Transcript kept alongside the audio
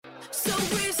So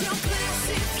raise your glass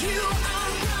if you are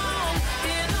wrong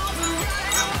in all the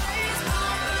right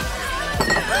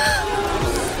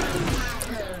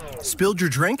ways. Spilled your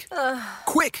drink?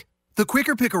 Quick! The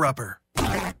Quicker Picker-Upper.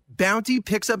 Bounty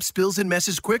picks up spills and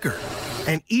messes quicker.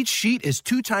 And each sheet is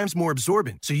 2 times more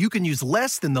absorbent, so you can use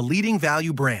less than the leading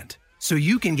value brand. So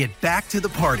you can get back to the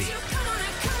party.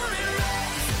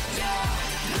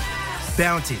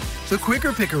 Bounty, the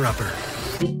Quicker Picker-Upper.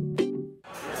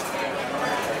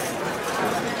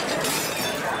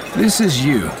 This is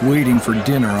you waiting for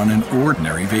dinner on an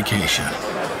ordinary vacation.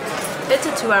 It's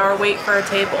a 2-hour wait for a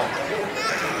table.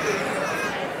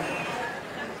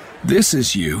 This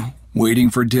is you waiting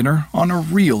for dinner on a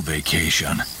real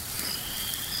vacation.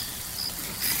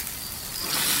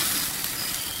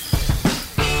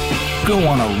 Go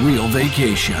on a real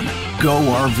vacation. Go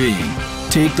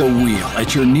RVing. Take the wheel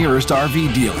at your nearest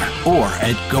RV dealer or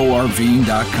at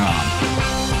GoRVing.com.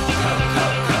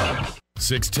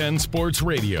 610 Sports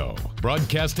Radio,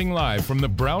 broadcasting live from the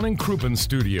Brown and Crouppen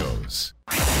Studios.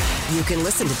 You can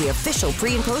listen to the official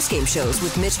pre- and post-game shows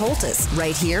with Mitch Holtis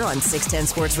right here on 610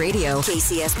 Sports Radio,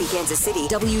 KCSP Kansas City,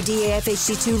 WDAF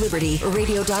HD2 Liberty, or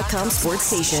Radio.com sports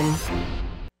station.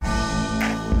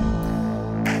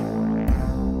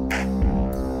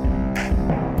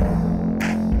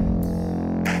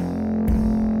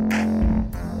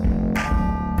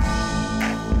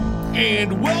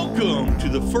 And welcome to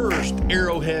the first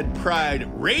Arrowhead Pride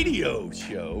radio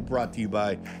show brought to you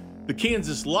by the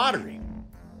Kansas Lottery.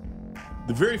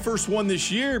 The very first one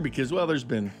this year because, well, there's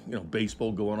been,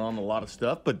 baseball going on, a lot of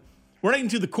stuff, but we're not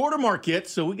into the quarter mark yet,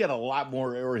 so we got a lot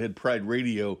more Arrowhead Pride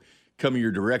radio coming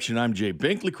your direction. I'm Jay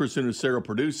Binkley, Chris Unicero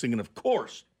producing, and of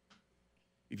course,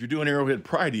 if you're doing Arrowhead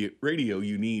Pride radio,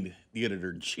 you need the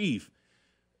editor-in-chief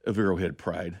of Arrowhead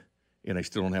Pride, and I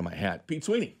still don't have my hat, Pete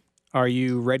Sweeney. Are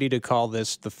you ready to call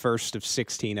this the first of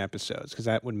 16 episodes? Because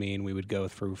that would mean we would go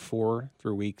through 4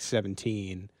 through week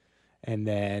 17, and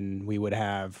then we would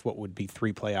have what would be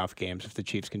 3 playoff games if the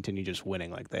Chiefs continue just winning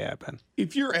like they have been.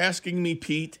 If you're asking me,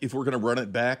 Pete, if we're going to run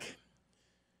it back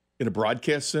in a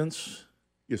broadcast sense,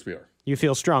 yes, we are. You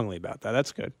feel strongly about that.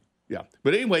 That's good. Yeah.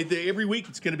 But anyway, every week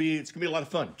it's going to be a lot of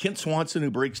fun. Kent Swanson, who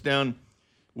breaks down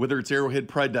whether it's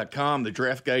arrowheadpride.com, the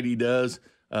draft guide he does,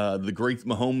 the great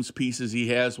Mahomes pieces he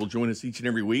has, will join us each and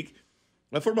every week.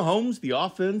 For Mahomes, the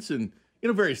offense, and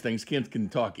various things. Kent can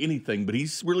talk anything, but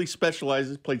he's really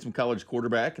specializes, played some college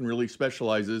quarterback, and really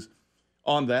specializes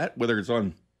on that, whether it's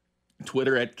on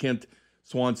Twitter at Kent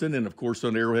Swanson and, of course,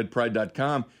 on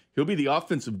arrowheadpride.com. He'll be the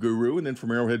offensive guru, and then from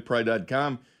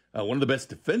arrowheadpride.com, one of the best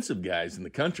defensive guys in the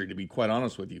country, to be quite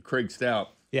honest with you, Craig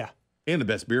Stout. Yeah. And the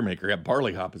best beer maker at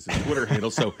Barley Hop is his Twitter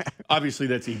handle. So obviously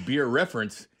that's a beer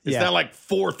reference. It's not like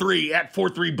 4-3 at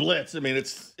 4-3 Blitz. I mean,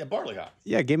 it's at Barley Hop.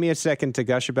 Yeah, give me a second to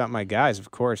gush about my guys.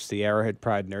 Of course, the Arrowhead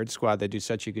Pride Nerd Squad. They do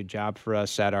such a good job for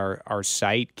us at our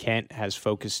site. Kent has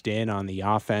focused in on the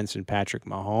offense and Patrick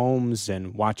Mahomes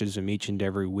and watches them each and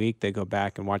every week. They go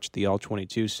back and watch the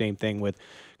All-22. Same thing with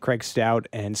Craig Stout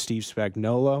and Steve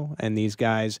Spagnuolo. And these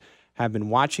guys have been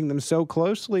watching them so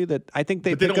closely that I think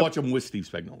they don't watch them with Steve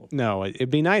Spagnuolo. No,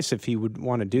 it'd be nice if he would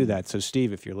want to do that. So,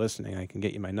 Steve, if you're listening, I can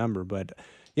get you my number. But,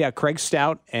 yeah, Craig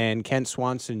Stout and Kent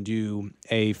Swanson do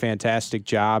a fantastic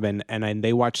job, and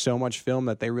they watch so much film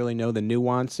that they really know the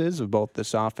nuances of both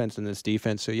this offense and this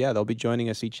defense. So, yeah, they'll be joining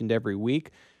us each and every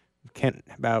week. Kent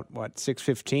about,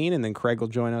 6:15, and then Craig will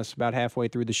join us about halfway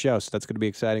through the show. So that's going to be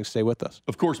exciting. Stay with us.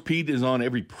 Of course, Pete is on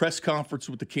every press conference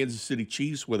with the Kansas City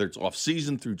Chiefs, whether it's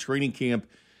off-season through training camp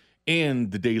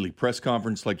and the daily press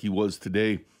conference like he was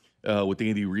today with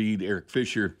Andy Reid, Eric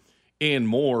Fisher, and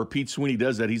more. Pete Sweeney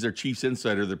does that. He's our Chiefs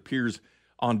insider that appears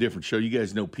on different shows. You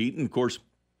guys know Pete. And, of course,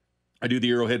 I do the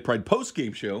Arrowhead Pride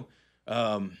post-game show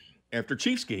after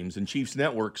Chiefs games and Chiefs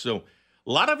Network. So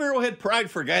a lot of Arrowhead Pride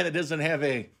for a guy that doesn't have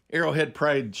a Arrowhead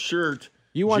Pride shirt,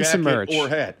 you want some merch or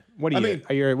hat. What are you?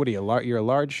 You're a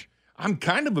large? I'm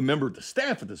kind of a member of the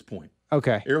staff at this point.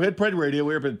 Okay. Arrowhead Pride Radio,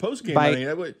 Arrowhead Post Game. By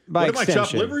am I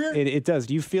chopped liver here? It does.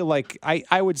 Do you feel like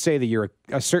I would say that you're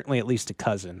certainly at least a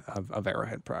cousin of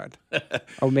Arrowhead Pride,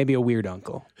 or maybe a weird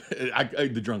uncle?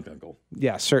 The drunk uncle.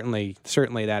 Yeah, certainly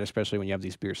that, especially when you have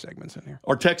these beer segments in here.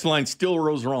 Our text line still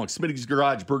rose wrong. Smitty's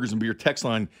Garage Burgers and Beer text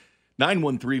line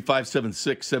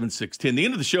 913-576-7610. The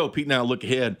end of the show, Pete and I will look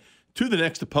ahead to the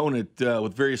next opponent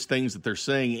with various things that they're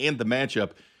saying and the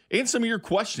matchup and some of your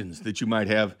questions that you might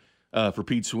have for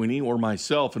Pete Sweeney or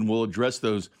myself, and we'll address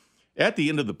those at the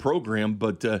end of the program.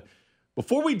 But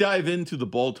before we dive into the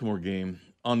Baltimore game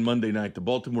on Monday night, the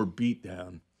Baltimore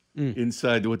beatdown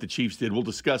inside what the Chiefs did, we'll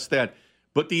discuss that.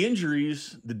 But the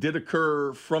injuries that did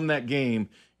occur from that game,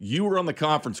 you were on the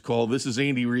conference call. This is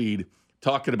Andy Reid.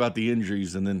 talking about the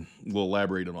injuries, and then we'll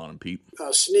elaborate on them, Pete.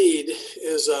 Snead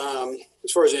is,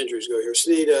 as far as injuries go here,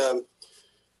 Snead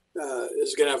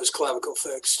is going to have his clavicle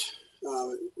fixed.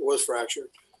 It was fractured,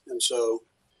 and so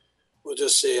we'll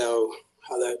just see how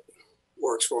that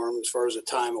works for him as far as the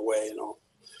time away and all.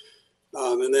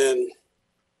 And then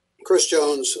Chris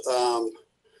Jones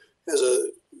has a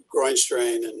groin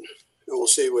strain, and we'll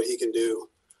see what he can do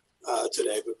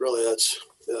today. But really, that's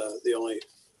the only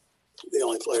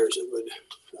players that would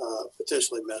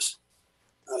potentially miss.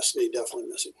 Snead definitely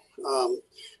missing.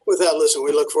 With that, listen,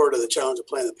 we look forward to the challenge of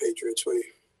playing the Patriots.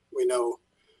 We know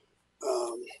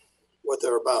what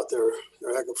they're about. They're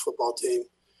a heck of a football team,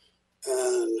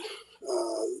 and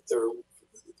they're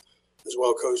as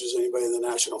well coached as anybody in the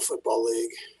National Football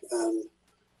League. And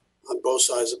on both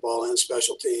sides of the ball and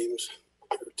special teams,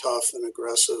 they're tough and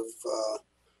aggressive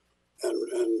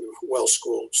and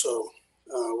well-schooled. So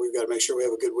we've got to make sure we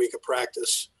have a good week of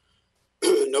practice.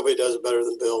 Nobody does it better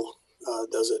than Bill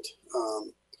does it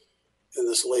in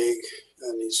this league,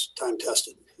 and he's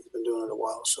time-tested. He's been doing it a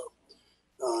while. So,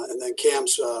 and then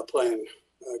Cam's playing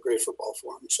great football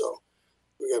for him. So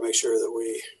we got to make sure that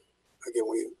we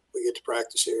get to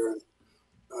practice here and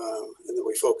that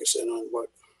we focus in on what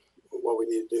we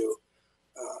need to do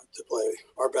to play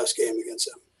our best game against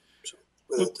them. So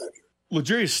with that type here.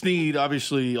 L'Jarius Sneed,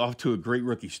 obviously off to a great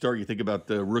rookie start. You think about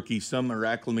the rookies, some are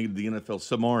acclimated to the NFL,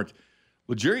 some aren't.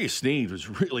 L'Jarius Sneed was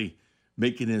really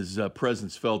making his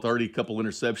presence felt. Already a couple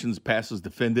interceptions, passes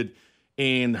defended,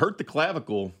 and hurt the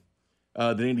clavicle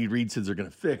that Andy Reid says they're going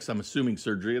to fix. I'm assuming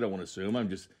surgery. I don't want to assume. I'm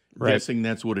just guessing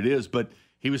that's what it is. But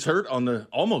he was hurt on the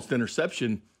almost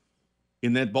interception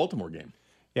in that Baltimore game.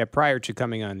 Yeah, prior to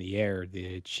coming on the air,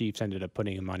 the Chiefs ended up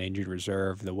putting him on injured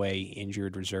reserve. The way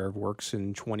injured reserve works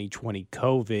in 2020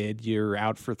 COVID, you're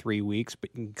out for 3 weeks, but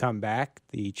you can come back.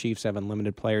 The Chiefs have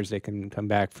unlimited players that can come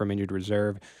back from injured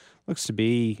reserve. Looks to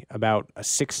be about a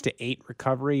 6 to 8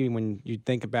 recovery when you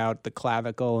think about the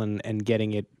clavicle and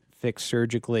getting it fixed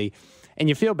surgically. And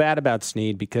you feel bad about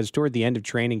Snead because toward the end of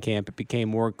training camp, it became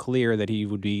more clear that he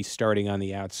would be starting on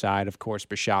the outside. Of course,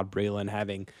 Bashaud Breeland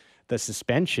having the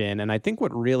suspension. And I think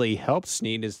what really helped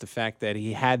Snead is the fact that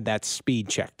he had that speed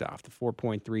checked off, the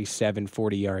 4.37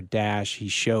 40-yard dash. He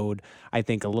showed, I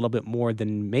think, a little bit more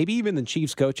than maybe even the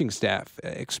Chiefs coaching staff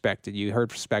expected. You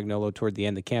heard from Spagnuolo toward the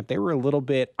end of camp. They were a little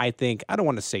bit, I think, I don't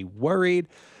want to say worried,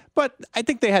 but I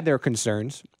think they had their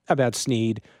concerns about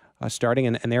Snead starting.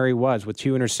 And there he was with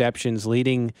 2 interceptions,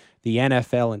 leading the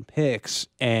NFL in picks,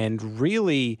 and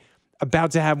really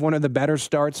about to have one of the better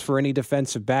starts for any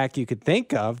defensive back you could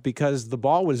think of because the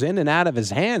ball was in and out of his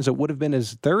hands. It would have been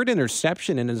his 3rd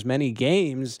interception in as many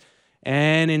games,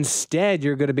 and instead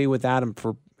you're going to be without him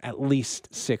for at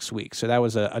least 6 weeks. So that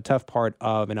was a tough part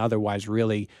of an otherwise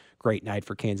really great night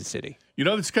for Kansas City. You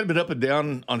know, it's kind of been up and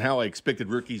down on how I expected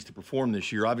rookies to perform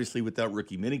this year. Obviously, without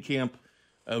rookie minicamp,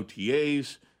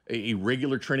 OTAs, a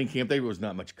regular training camp, there was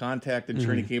not much contact in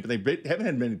training camp, and they haven't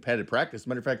had many padded practice. As a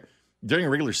matter of fact, during a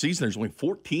regular season, there's only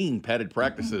 14 padded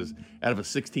practices out of a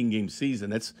 16-game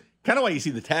season. That's kind of why you see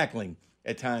the tackling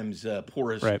at times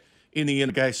porous. Right. In the end,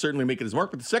 the guy certainly making his mark.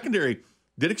 But the secondary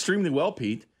did extremely well,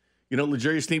 Pete. You know,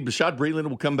 L'Jarius Snead, Bashaud Breeland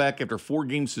will come back after a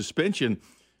 4-game suspension.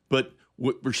 But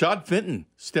Rashad Fenton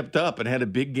stepped up and had a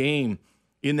big game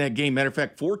in that game. Matter of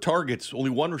fact, 4 targets, only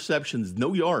 1 reception,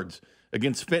 no yards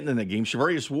against Fenton in that game.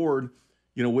 Shavarius Ward,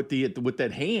 you know, with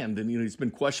that hand, and, you know, he's been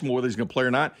questionable whether he's going to play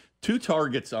or not. 2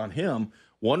 targets on him,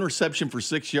 1 reception for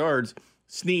 6 yards.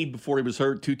 Snead, before he was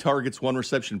hurt, 2 targets, 1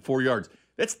 reception, 4 yards.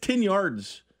 That's 10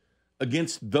 yards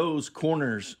against those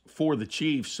corners for the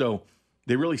Chiefs. So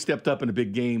they really stepped up in a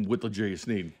big game with L'Jarius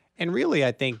Snead. And really,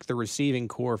 I think the receiving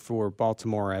core for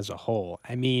Baltimore as a whole,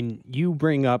 I mean, you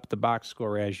bring up the box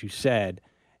score, as you said,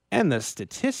 and the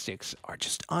statistics are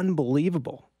just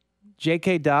unbelievable.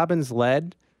 J.K. Dobbins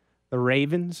led the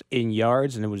Ravens in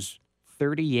yards, and it was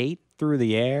 38 through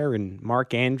the air, and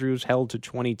Mark Andrews held to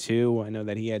 22. I know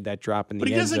that he had that drop in the end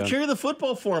zone. But he doesn't carry the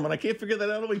football for him, and I can't figure that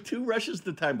out. Only 2 rushes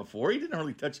the time before. He didn't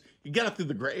hardly touch. He got up through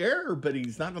the air, but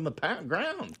he's not on the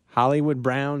ground. Hollywood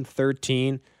Brown,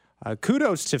 13.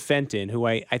 Kudos to Fenton, who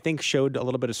I think showed a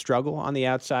little bit of struggle on the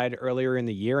outside earlier in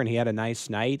the year, and he had a nice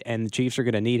night, and the Chiefs are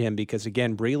going to need him because,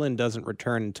 again, Breeland doesn't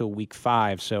return until week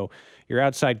 5, so your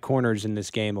outside corners in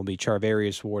this game will be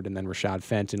Charvarius Ward and then Rashad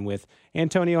Fenton, with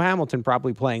Antonio Hamilton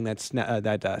probably playing that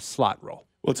slot role.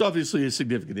 Well, it's obviously a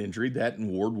significant injury, that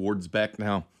and Ward. Ward's back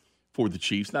now for the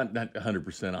Chiefs. Not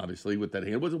 100%, obviously, with that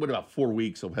hand. What about 4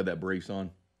 weeks he'll have that brace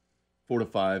on? 4 to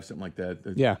 5, something like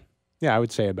that. Yeah, I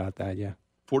would say about that, yeah.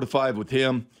 4 to 5 with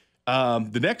him.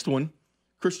 The next one,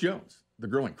 Chris Jones, the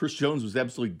groin. Chris Jones was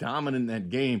absolutely dominant in that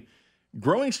game.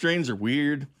 growing strains are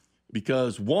weird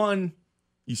because, one,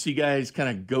 you see guys kind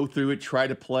of go through it, try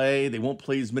to play. They won't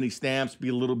play as many snaps, be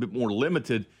a little bit more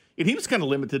limited. And he was kind of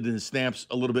limited in his snaps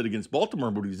a little bit against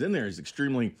Baltimore, but he's in there. He's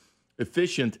extremely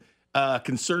efficient.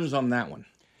 Concerns on that one?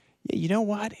 Yeah, you know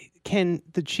what? Can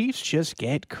the Chiefs just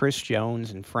get Chris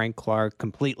Jones and Frank Clark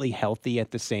completely healthy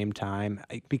at the same time?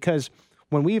 Because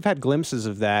when we've had glimpses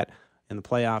of that in the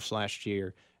playoffs last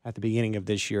year, at the beginning of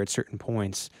this year at certain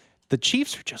points, the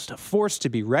Chiefs are just a force to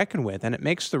be reckoned with, and it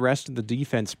makes the rest of the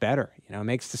defense better. You know, it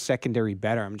makes the secondary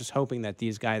better. I'm just hoping that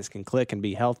these guys can click and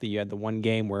be healthy. You had the one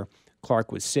game where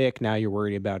Clark was sick. Now you're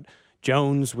worried about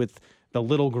Jones with the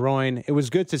little groin. It was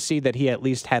good to see that he at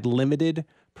least had limited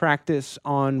practice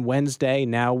on Wednesday.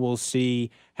 Now we'll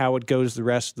see how it goes the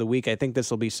rest of the week. I think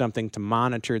this will be something to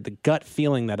monitor. The gut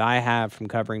feeling that I have from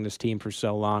covering this team for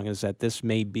so long is that this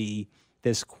may be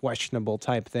this questionable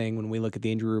type thing when we look at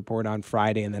the injury report on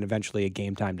Friday and then eventually a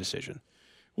game time decision.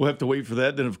 We'll have to wait for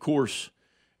that. Then, of course,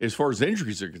 as far as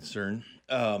injuries are concerned,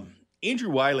 Andrew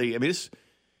Wiley, I mean,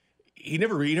 he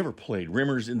never played.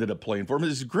 Rimmers ended up playing for him.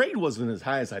 His grade wasn't as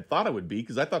high as I thought it would be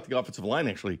because I thought the offensive line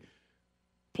actually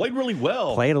played really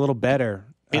well. Played a little better.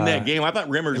 In that game. I thought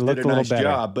Rimmers did a nice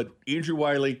job, but Andrew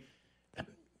Wiley,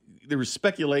 there was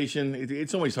speculation.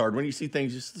 It's always hard when you see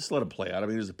things, just let it play out. I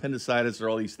mean, there's appendicitis or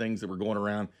all these things that were going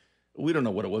around. We don't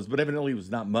know what it was, but evidently it was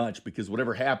not much because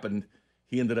whatever happened,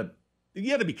 he ended up –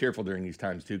 you got to be careful during these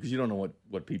times too because you don't know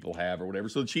what people have or whatever.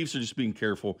 So the Chiefs are just being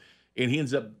careful, and he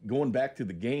ends up going back to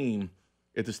the game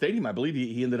at the stadium. I believe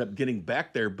he ended up getting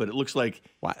back there, but it looks like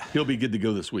he'll be good to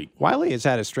go this week. Wiley has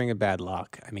had a string of bad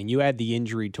luck. I mean, you had the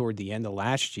injury toward the end of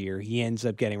last year. He ends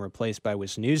up getting replaced by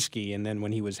Wisniewski, and then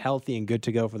when he was healthy and good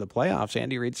to go for the playoffs,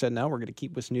 Andy Reid said, no, we're going to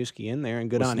keep Wisniewski in there, and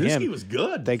good on him. Wisniewski was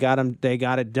good. They got him. They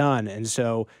got it done, and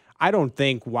so I don't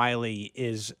think Wiley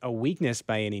is a weakness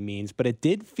by any means, but it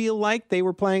did feel like they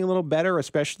were playing a little better,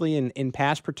 especially in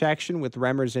pass protection with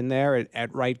Remmers in there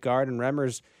at right guard, and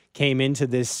Remmers came into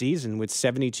this season with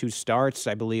 72 starts,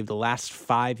 I believe, the last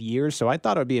 5 years. So I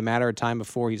thought it would be a matter of time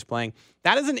before he's playing.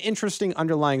 That is an interesting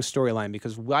underlying storyline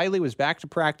because Wiley was back to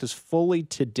practice fully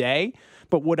today.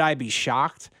 But would I be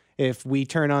shocked if we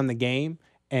turn on the game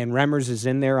and Remmers is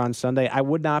in there on Sunday? I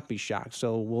would not be shocked.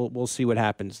 So we'll see what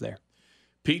happens there.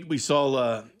 Pete, we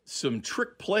saw some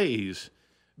trick plays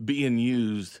being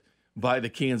used by the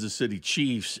Kansas City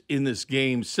Chiefs in this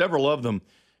game, several of them.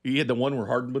 You had the one where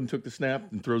Hardman took the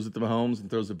snap and throws it to Mahomes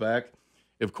and throws it back.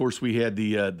 Of course, we had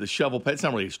the shovel pass. It's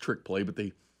not really a trick play, but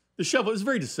the shovel is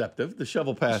very deceptive. The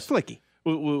shovel pass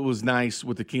was nice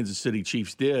what the Kansas City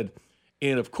Chiefs did.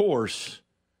 And, of course,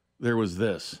 there was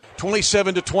this.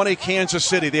 27-20 Kansas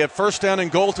City. They have first down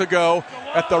and goal to go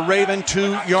at the Raven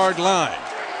 2-yard line.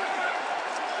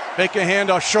 Make a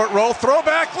handoff, short roll, throw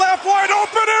back, left, wide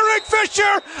open, Eric Fisher,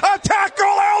 a tackle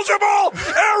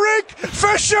eligible, Eric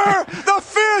Fisher, the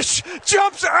fish,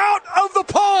 jumps out of the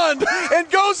pond and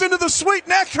goes into the sweet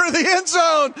nectar of the end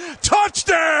zone.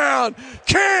 Touchdown,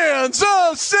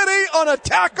 Kansas City on a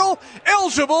tackle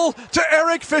eligible to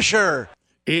Eric Fisher.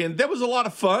 And that was a lot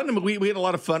of fun. I mean, we had a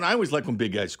lot of fun. I always like when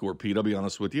big guys score, Pete, I'll be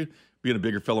honest with you. Being a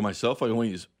bigger fellow myself, I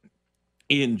always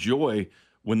enjoy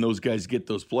when those guys get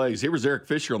those plays. Here was Eric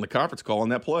Fisher on the conference call on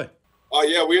that play.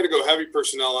 Yeah, we had to go heavy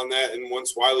personnel on that, and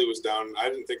once Wiley was down, I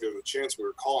didn't think there was a chance we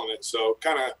were calling it. So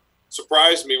kind of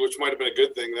surprised me, which might have been a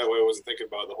good thing. That way I wasn't thinking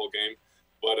about it the whole game.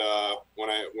 But when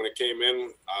it came in,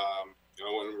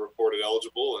 I went and reported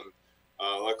eligible, and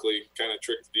luckily kind of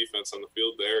tricked the defense on the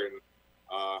field there, and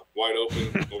wide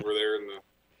open over there in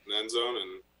the end zone.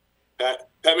 And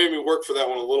Pat made me work for that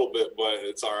one a little bit, but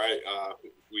it's all right.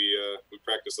 We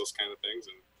practice those kind of things,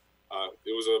 and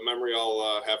it was a memory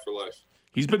I'll have for life.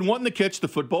 He's been wanting to catch the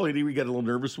football. He got a little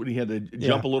nervous when he had to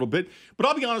jump a little bit. But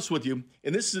I'll be honest with you,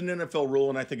 and this is an NFL rule,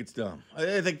 and I think it's dumb.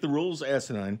 I think the rule's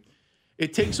asinine.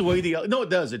 It takes away it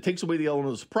does. It takes away the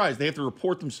element of surprise. They have to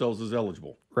report themselves as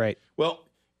eligible. Right. Well,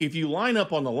 if you line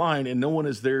up on the line and no one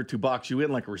is there to box you in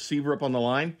like a receiver up on the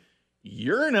line,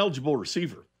 you're an eligible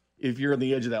receiver if you're on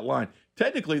the edge of that line.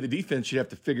 Technically, the defense should have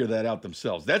to figure that out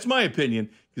themselves. That's my opinion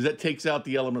because that takes out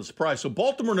the element of surprise. So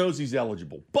Baltimore knows he's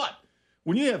eligible. But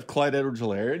when you have Clyde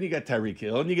Edwards-Helaire and you got Tyreek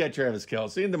Hill and you got Travis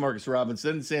Kelce and DeMarcus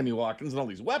Robinson and Sammy Watkins and all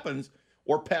these weapons,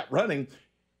 or Pat running,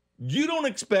 you don't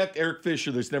expect Eric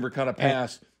Fisher, that's never caught a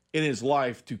pass in his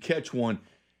life, to catch one.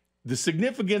 The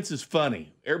significance is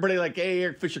funny. Everybody like, hey,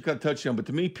 Eric Fisher caught a touchdown. But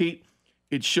to me, Pete,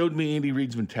 it showed me Andy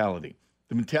Reid's mentality.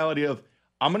 The mentality of,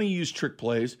 I'm going to use trick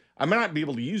plays. I might not be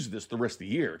able to use this the rest of the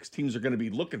year because teams are going to be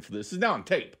looking for this. This is now on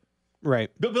tape.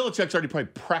 Right. Bill Belichick's already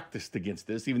probably practiced against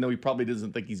this, even though he probably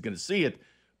doesn't think he's going to see it.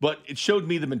 But it showed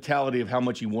me the mentality of how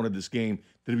much he wanted this game,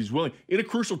 that he was willing. In a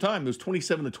crucial time, it was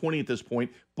 27-20 at this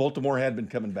point. Baltimore had been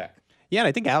coming back. Yeah, and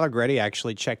I think Allegretti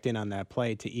actually checked in on that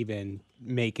play to even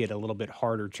make it a little bit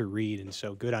harder to read. And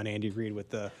so good on Andy Reid with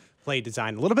the play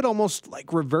design. A little bit almost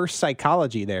like reverse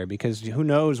psychology there, because who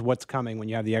knows what's coming when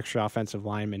you have the extra offensive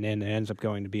lineman in. It ends up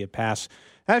going to be a pass.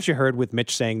 As you heard with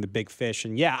Mitch saying the big fish.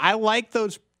 And yeah, I like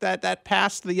those that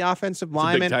pass to the offensive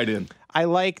lineman. It's a big tight end. I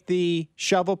like the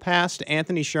shovel pass to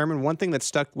Anthony Sherman. One thing that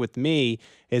stuck with me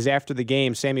is after the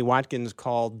game, Sammy Watkins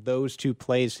called those two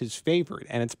plays his favorite.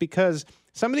 And it's because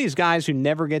some of these guys who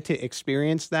never get to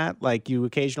experience that, like you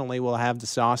occasionally will have the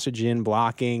sausage in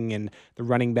blocking and the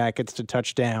running back gets to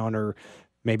touchdown, or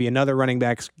maybe another running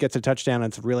back gets a touchdown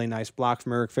and it's a really nice block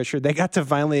from Eric Fisher. They got to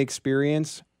finally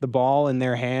experience the ball in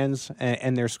their hands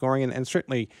and their scoring. And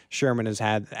certainly Sherman has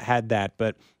had that,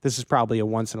 but this is probably a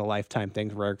once-in-a-lifetime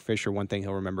thing for Eric Fisher, one thing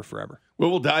he'll remember forever.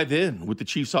 Well, we'll dive in with the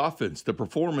Chiefs offense, the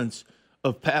performance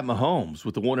of Pat Mahomes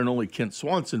with the one and only Kent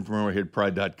Swanson from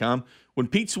ArrowheadPride.com when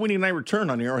Pete Sweeney and I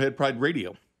return on Arrowhead Pride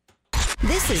Radio.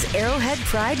 This is Arrowhead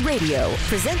Pride Radio,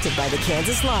 presented by the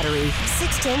Kansas Lottery,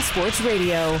 610 Sports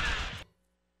Radio.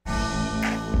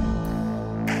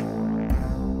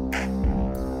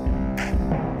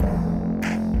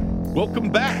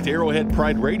 Welcome back to Arrowhead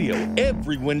Pride Radio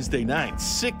every Wednesday night,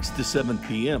 6 to 7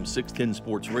 p.m., 610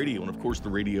 Sports Radio, and, of course, the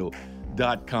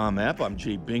radio.com app. I'm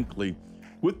Jay Binkley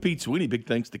with Pete Sweeney. Big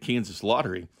thanks to Kansas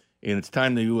Lottery. And it's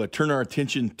time to turn our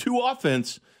attention to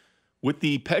offense with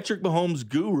the Patrick Mahomes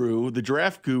guru, the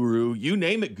draft guru, you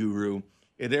name it guru,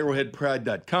 at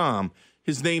ArrowheadPride.com.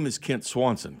 His name is Kent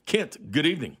Swanson. Kent, good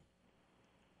evening.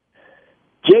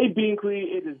 Jay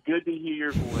Binkley, it is good to hear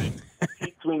your voice.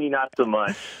 Pete Sweeney, not so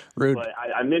much. Rude. But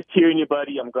I missed hearing you,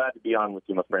 buddy. I'm glad to be on with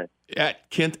you, my friend.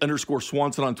 At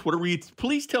Kent_Swanson on Twitter. Will you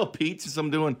please tell Pete, since I'm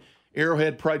doing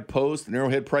Arrowhead Pride Post and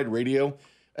Arrowhead Pride Radio,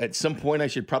 at some point I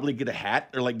should probably get a hat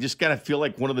or like just kind of feel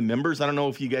like one of the members. I don't know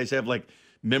if you guys have like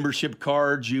membership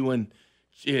cards, you and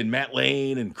Matt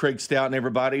Lane and Craig Stout and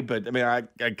everybody, but I mean, I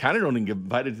kind of don't even get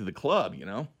invited to the club, you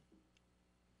know?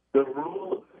 The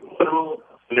rule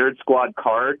Nerd Squad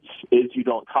cards is you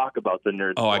don't talk about the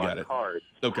Nerd Squad cards.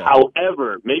 Okay.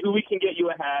 However, maybe we can get you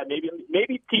a hat.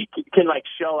 Maybe Pete can like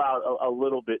shell out a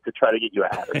little bit to try to get you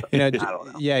a hat or something. I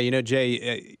don't know. Yeah,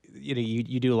 Jay,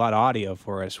 you do a lot of audio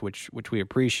for us, which we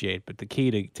appreciate, but the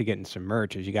key to getting some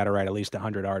merch is you got to write at least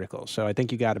 100 articles. So I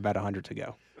think you got about 100 to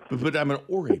go. But I'm an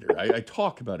orator. I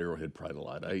talk about Arrowhead Pride a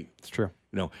lot. It's true.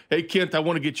 Hey, Kent, I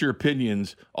want to get your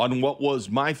opinions on what was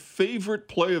my favorite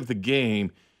play of the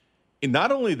game. And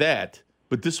not only that,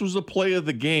 but this was a play of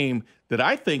the game that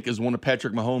I think is one of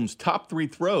Patrick Mahomes' top 3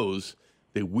 throws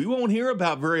that we won't hear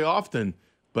about very often,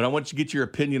 but I want you to get your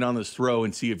opinion on this throw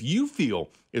and see if you feel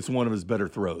it's one of his better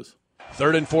throws.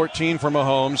 3rd and 14 for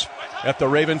Mahomes at the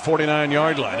Raven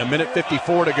 49-yard line.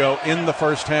 1:54 to go in the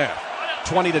first half.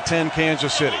 20-10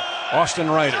 Kansas City. Austin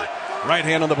Ryder, right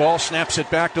hand on the ball, snaps it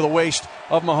back to the waist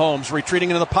of Mahomes. Retreating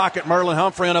into the pocket, Marlon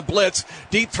Humphrey on a blitz.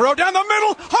 Deep throw down the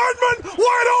middle. Hardman,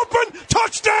 wide open.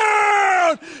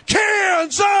 Touchdown!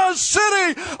 Kansas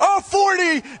City, a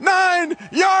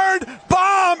 49-yard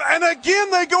bomb. And again,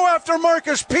 they go after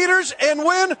Marcus Peters and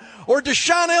win. Or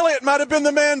Deshaun Elliott might have been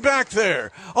the man back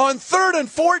there. On 3rd and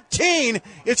 14,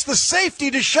 it's the safety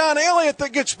Deshaun Elliott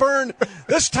that gets burned,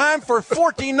 this time for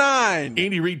 49.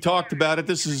 Andy Reid talked about it.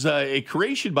 This is a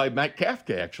creation by Matt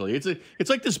Kafka, actually. It's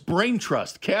like this brain trust.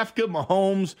 Kafka,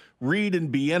 Mahomes, Reid,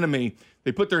 and Bieniemy,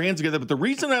 they put their hands together. But the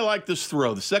reason I like this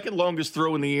throw, the second longest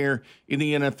throw in the air in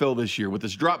the NFL this year, with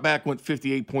this drop back went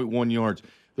 58.1 yards.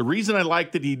 The reason I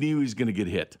liked it, he knew he was going to get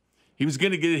hit. He was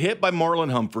going to get hit by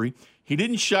Marlon Humphrey. He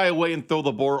didn't shy away and throw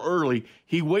the ball early.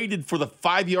 He waited for the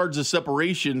 5 yards of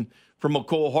separation from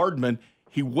Mecole Hardman.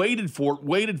 He waited for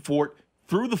it,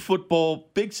 threw the football,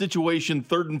 big situation,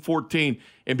 3rd and 14.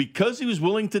 And because he was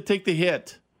willing to take the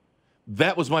hit,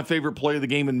 that was my favorite play of the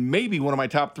game and maybe one of my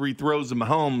top 3 throws of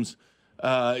Mahomes.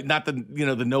 Not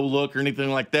the no look or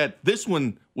anything like that. This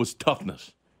one was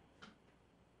toughness.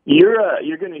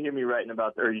 You're going to hear me writing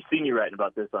about, or you see me writing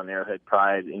about this on Arrowhead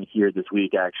Pride in here this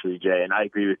week, actually, Jay. And I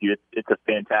agree with you. It's a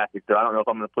fantastic throw. I don't know if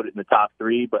I'm going to put it in the top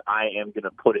 3, but I am going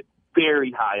to put it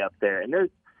very high up there. And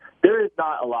there is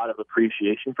not a lot of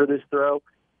appreciation for this throw,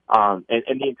 and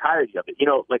the entirety of it.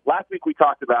 Like last week we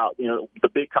talked about, the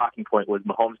big talking point was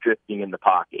Mahomes drifting in the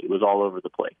pocket. It was all over the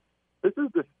place. This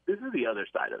is the other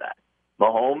side of that.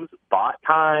 Mahomes bought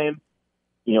time,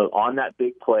 on that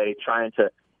big play, trying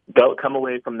to come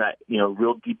away from that,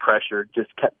 real deep pressure,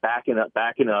 just kept backing up.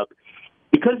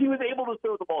 because he was able to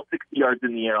throw the ball 60 yards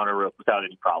in the air on a rope without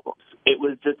any problems. It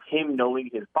was just him knowing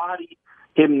his body,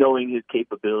 him knowing his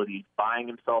capabilities, buying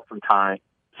himself some time.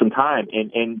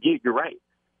 And you're right.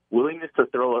 Willingness to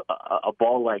throw a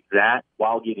ball like that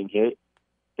while getting hit,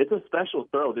 it's a special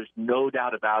throw. There's no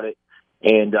doubt about it.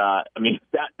 And,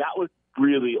 that was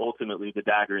really ultimately the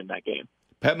dagger in that game.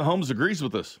 Pat Mahomes agrees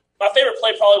with us. My favorite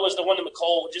play probably was the one to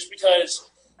McCole, just because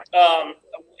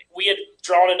we had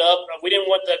drawn it up. We didn't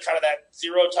want the kind of that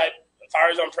zero type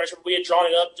fire zone pressure. But we had drawn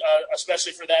it up,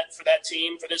 especially for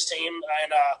this team,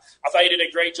 and I thought he did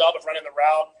a great job of running the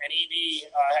route. And EB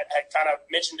had kind of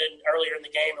mentioned it earlier in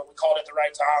the game, and we called it at the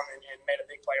right time and made a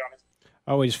big play on it.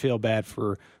 I always feel bad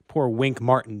for poor Wink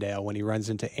Martindale when he runs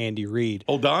into Andy Reid.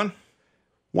 Oh, Don?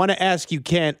 Want to ask you,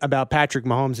 Kent, about Patrick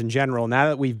Mahomes in general. Now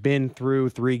that we've been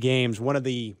through 3 games, one of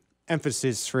the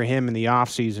emphasis for him in the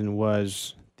offseason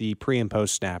was the pre- and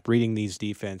post-snap, reading these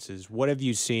defenses. What have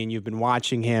you seen? You've been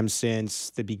watching him since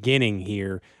the beginning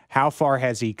here. How far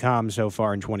has he come so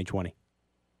far in 2020?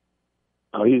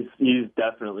 Oh, he's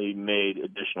definitely made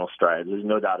additional strides. There's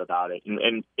no doubt about it.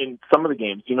 And in some of the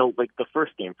games, like the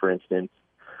first game, for instance,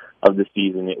 of the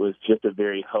season, it was just a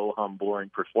very ho-hum, boring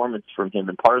performance from him.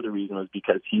 And part of the reason was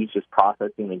because he's just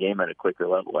processing the game at a quicker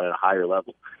level, at a higher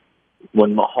level.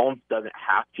 When Mahomes doesn't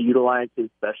have to utilize his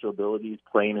special abilities,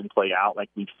 play in and play out, like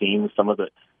we've seen with some of the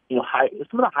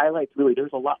highlights. Really,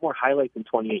 there's a lot more highlights in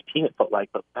 2018. It felt like,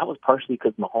 but that was partially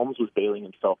because Mahomes was bailing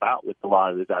himself out with a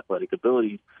lot of his athletic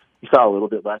abilities. You saw a little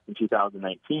bit less in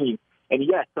 2019. And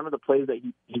yes, some of the plays that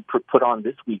he put on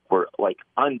this week were like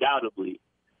undoubtedly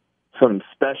some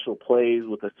special plays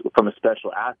from a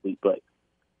special athlete, but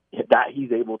that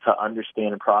he's able to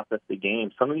understand and process the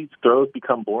game. Some of these throws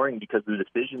become boring because the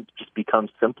decisions just become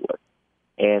simpler.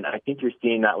 And I think you're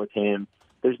seeing that with him.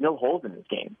 There's no holes in his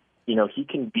game. He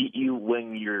can beat you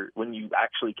when you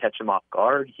actually catch him off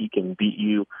guard. He can beat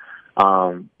you,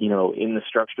 in the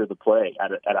structure of the play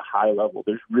at a high level.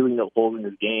 There's really no holes in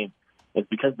his game. It's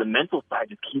because the mental side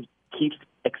just keeps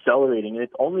accelerating, and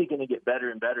it's only going to get better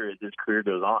and better as his career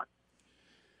goes on.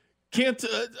 Kent,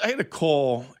 I had a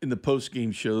call in the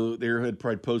postgame show, the Arrowhead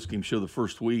Pride postgame show the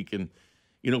first week, and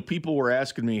people were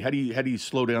asking me, how do you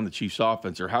slow down the Chiefs'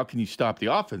 offense, or how can you stop the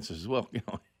offense? As well,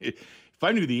 if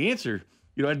I knew the answer,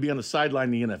 I'd be on the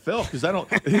sideline in the NFL because I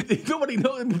don't. Nobody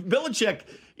knows Belichick.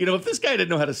 If this guy didn't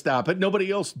know how to stop it,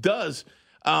 nobody else does.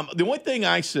 The one thing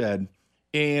I said,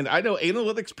 and I know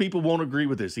analytics people won't agree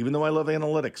with this, even though I love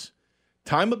analytics.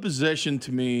 Time of possession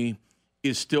to me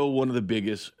is still one of the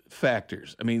biggest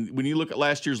factors. I mean, when you look at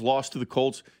last year's loss to the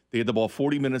Colts, they had the ball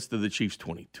 40 minutes to the Chiefs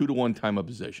 20, 2-1 time of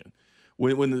possession.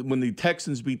 When the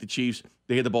Texans beat the Chiefs,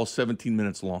 they had the ball 17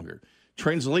 minutes longer.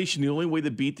 Translation, the only way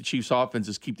to beat the Chiefs offense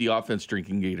is keep the offense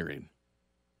drinking Gatorade.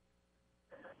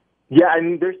 Yeah, I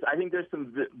think there's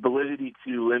some validity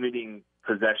to limiting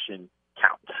possession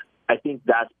count. I think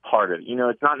that's part of it.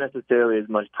 It's not necessarily as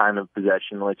much time of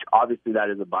possession, which obviously that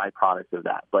is a byproduct of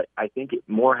that. But I think it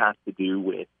more has to do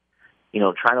with,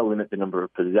 trying to limit the number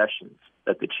of possessions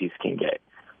that the Chiefs can get.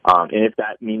 And if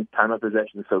that means time of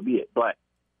possession, so be it. But,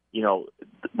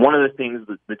 one of the things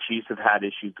that the Chiefs have had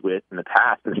issues with in the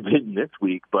past has been this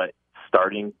week, but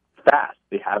starting fast.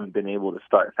 They haven't been able to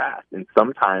start fast. And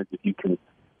sometimes if you can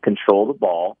control the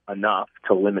ball enough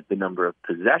to limit the number of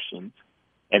possessions,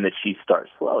 and the Chiefs start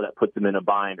slow, that puts them in a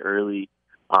bind early,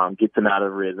 gets them out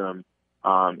of rhythm.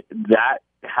 That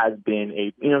has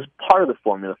been part of the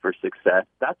formula for success.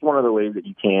 That's one of the ways that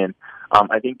you can.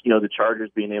 I think, the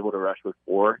Chargers being able to rush with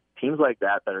 4, teams like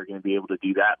that are going to be able to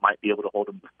do that, might be able to hold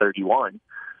them to 31.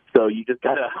 So you just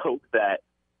got to hope that,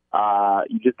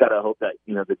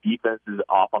 the defense is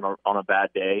off on a bad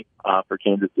day for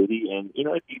Kansas City. And,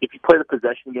 if you play the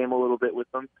possession game a little bit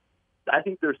with them, I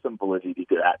think there's some validity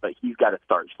to that, but he's got to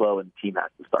start slow and the team has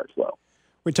to start slow.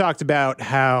 We talked about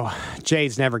how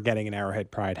Jay's never getting an Arrowhead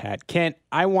Pride hat. Kent,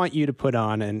 I want you to put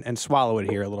on and swallow it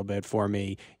here a little bit for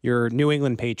me, your New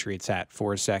England Patriots hat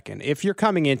for a second. If you're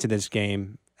coming into this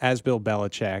game as Bill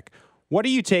Belichick, what are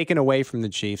you taking away from the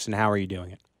Chiefs and how are you doing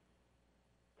it?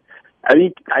 I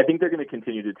think they're going to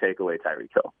continue to take away Tyreek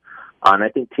Hill. And I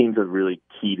think teams have really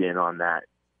keyed in on that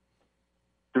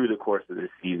through the course of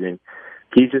this season.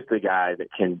 He's just a guy that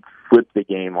can flip the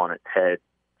game on its head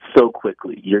so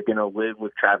quickly. You're going to live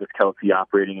with Travis Kelce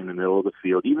operating in the middle of the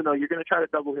field, even though you're going to try to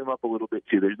double him up a little bit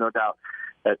too. There's no doubt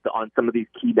that on some of these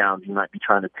key downs, you might be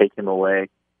trying to take him away,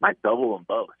 might double them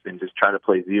both and just try to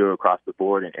play zero across the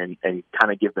board and kind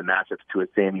of give the matchups to a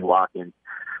Sammy Watkins.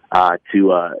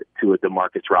 to a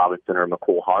DeMarcus Robinson or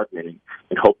McCole Hardman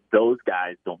and hope those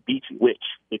guys don't beat you, which,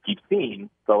 if you've seen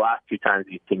the last 2 times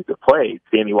these teams have played,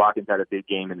 Sammy Watkins had a big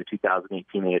game in the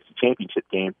 2018 AFC Championship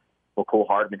game. McCole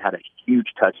Hardman had a huge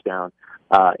touchdown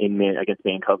against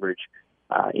man coverage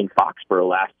in Foxborough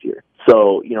last year.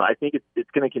 So, I think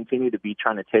it's going to continue to be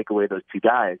trying to take away those 2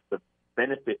 guys. The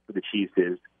benefit for the Chiefs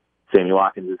is Sammy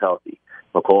Watkins is healthy.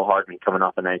 McCole Hardman coming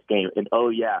off a nice game. And,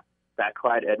 that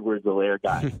Clyde Edwards-Helaire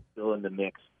guy is still in the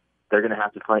mix. They're going to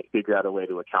have to figure out a way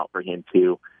to account for him,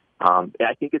 too.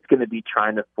 I think it's going to be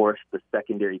trying to force the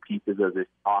secondary pieces of this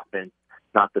offense,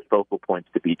 not the focal points,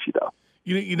 to beat you, though.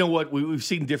 You know what? We've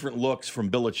seen different looks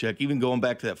from Belichick, even going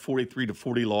back to that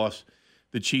 43-40 loss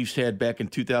the Chiefs had back in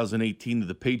 2018 to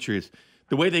the Patriots.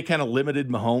 The way they kind of limited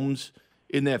Mahomes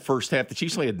in that first half, the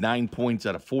Chiefs only had 9 points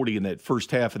out of 40 in that first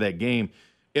half of that game.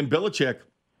 And Belichick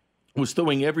was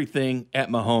throwing everything at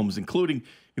Mahomes, including,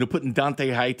 putting Dante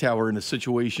Hightower in a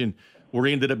situation where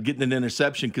he ended up getting an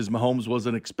interception because Mahomes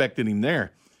wasn't expecting him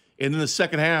there. And then the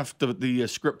second half, the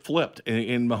script flipped,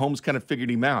 and Mahomes kind of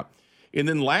figured him out. And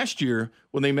then last year,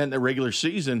 when they met in the regular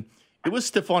season, it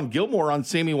was Stephon Gilmore on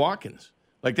Sammy Watkins.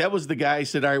 Like, that was the guy who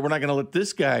said, all right, we're not going to let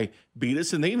this guy beat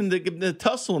us. And they even did the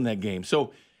tussle in that game.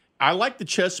 So I like the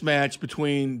chess match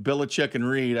between Belichick and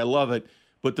Reed. I love it.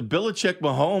 But the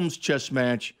Belichick-Mahomes chess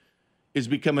match is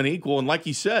becoming equal. And like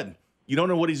you said, you don't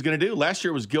know what he's going to do. Last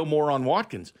year it was Gilmore on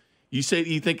Watkins. You say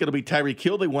you think it'll be Tyreek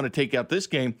Hill they want to take out this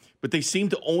game, but they seem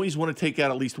to always want to take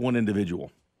out at least one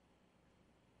individual.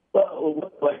 Well,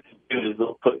 what they like to do is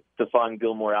they'll put Stephon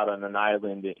Gilmore out on an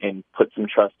island and put some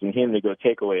trust in him to go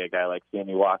take away a guy like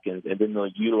Sammy Watkins, and then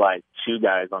they'll utilize 2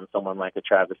 guys on someone like a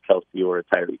Travis Kelce or a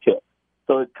Tyreek Hill.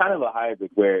 So it's kind of a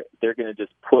hybrid where they're going to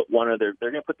just put they're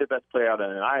going to put their best player out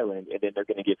on an island, and then they're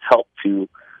going to give help to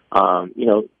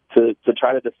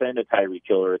try to defend a Tyreek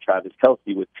Hill or a Travis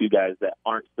Kelce with 2 guys that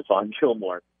aren't Stephon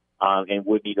Gilmore and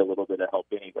would need a little bit of help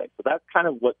anyway. So that's kind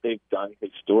of what they've done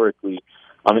historically.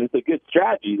 And it's a good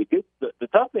strategy. The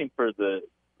tough thing for the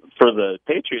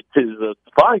Patriots is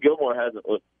Stephon Gilmore hasn't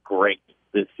looked great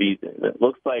this season. It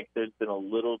looks like there's been a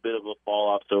little bit of a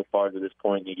fall off so far to this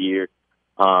point in the year.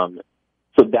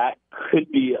 So that could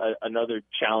be another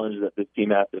challenge that this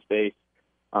team has to face.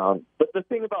 But the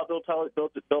thing about Bill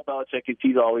Belichick is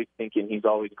he's always thinking, he's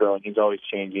always growing, he's always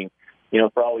changing.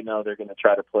 For all we know, they're going to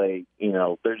try to play,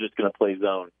 they're just going to play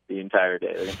zone the entire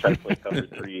day. They're going to try to play cover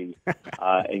 3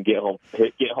 and get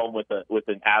home with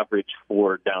an average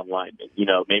 4 down lineman.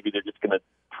 Maybe they're just going to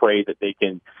pray that they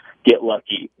can get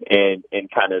lucky and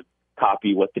kind of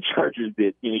copy what the Chargers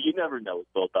did. You never know with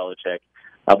Bill Belichick.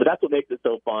 But that's what makes it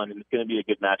so fun, and it's going to be a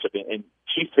good matchup. And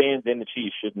Chiefs fans and the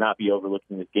Chiefs should not be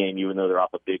overlooking this game, even though they're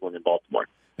off a big one in Baltimore.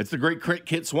 It's the great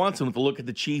Kent Swanson with a look at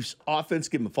the Chiefs' offense.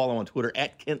 Give him a follow on Twitter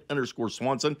at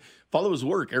Kent_Swanson. Follow his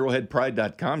work,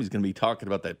 arrowheadpride.com. He's going to be talking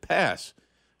about that pass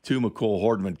to McCole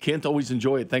Hardman. Kent, always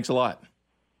enjoy it. Thanks a lot.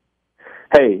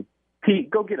 Hey, Pete,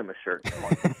 go get him a shirt. Come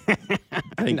on.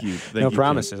 Thank you. No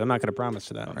promises. I'm not going to promise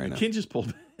to that right now. Kent just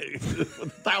pulled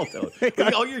Look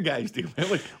at all your guys do.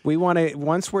 We want to,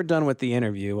 once we're done with the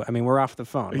interview, we're off the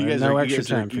phone. You guys no are, extra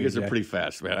time for you guys are pretty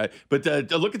fast, man. But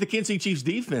look at the Kansas City Chiefs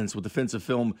defense with defensive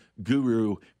film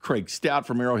guru Craig Stout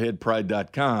from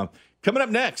arrowheadpride.com. Coming up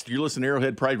next, you're listening to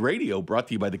Arrowhead Pride Radio, brought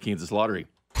to you by the Kansas Lottery.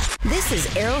 This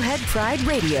is Arrowhead Pride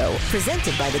Radio,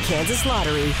 presented by the Kansas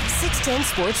Lottery, 610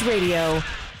 Sports Radio.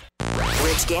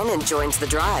 Rich Gannon joins The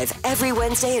Drive every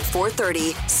Wednesday at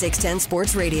 4:30, 610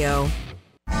 Sports Radio.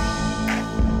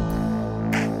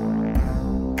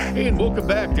 And welcome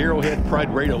back to Arrowhead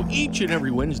Pride Radio, each and every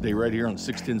Wednesday right here on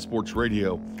 610 Sports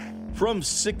Radio from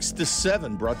 6 to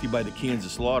 7, brought to you by the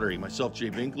Kansas Lottery. Myself, Jay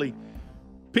Binkley,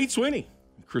 Pete Sweeney,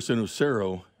 Chris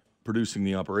Inocero producing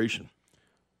the operation.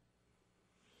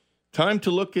 Time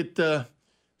to look at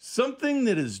something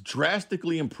that has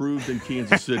drastically improved in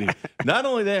Kansas City. Not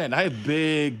only that, I have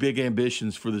big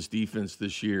ambitions for this defense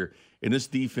this year. And this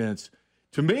defense,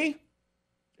 to me,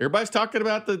 everybody's talking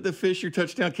about the Fisher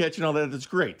touchdown catch and all that. That's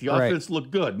great. The offense looked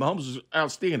good. Mahomes was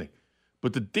outstanding.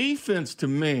 But the defense, to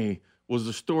me, was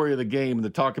the story of the game. And to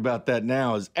talk about that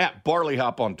now is at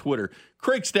BarleyHop on Twitter.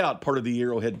 Craig Stout, part of the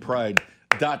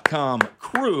ArrowheadPride.com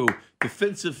crew,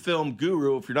 defensive film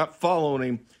guru. If you're not following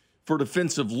him for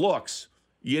defensive looks,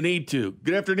 you need to.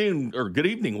 Good afternoon, or good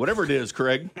evening, whatever it is,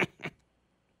 Craig.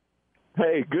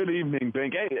 Hey, good evening,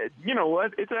 Bink. Hey, you know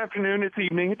what? It's afternoon, it's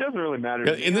evening. It doesn't really matter.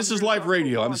 And this is live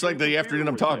radio. I'm just like the afternoon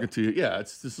I'm talking to you. Yeah,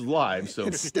 this is live. So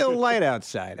it's still light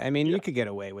outside. You could get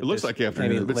away with it. It looks like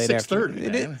afternoon, but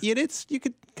 6:30. You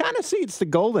could kind of see it's the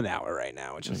golden hour right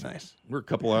now, which is nice. We're a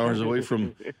couple hours away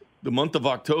from the month of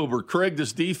October. Craig,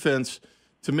 this defense,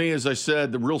 to me, as I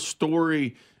said, the real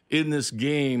story in this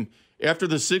game, after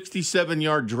the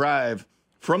 67-yard drive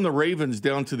from the Ravens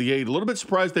down to the 8, a little bit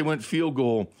surprised they went field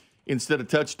goal instead of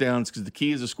touchdowns because the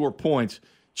key is to score points.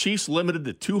 Chiefs limited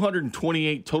to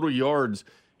 228 total yards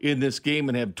in this game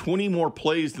and have 20 more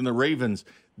plays than the Ravens.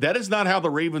 That is not how the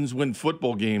Ravens win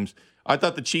football games. I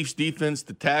thought the Chiefs' defense,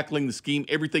 the tackling, the scheme,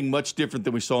 everything much different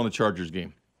than we saw in the Chargers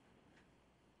game.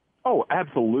 Oh,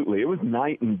 absolutely. It was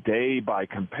night and day by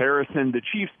comparison. The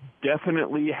Chiefs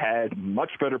definitely had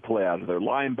much better play out of their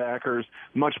linebackers,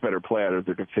 much better play out of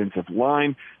their defensive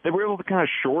line. They were able to kind of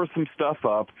shore some stuff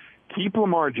up, keep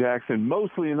Lamar Jackson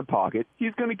mostly in the pocket.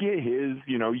 He's going to get his,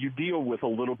 you deal with a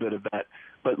little bit of that.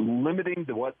 But limiting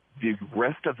to what the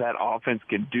rest of that offense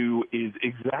can do is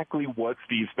exactly what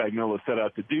Steve Spagnuolo set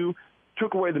out to do.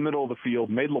 Took away the middle of the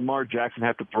field, made Lamar Jackson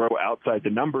have to throw outside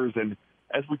the numbers, and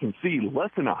as we can see, less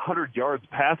than 100 yards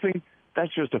passing.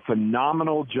 That's just a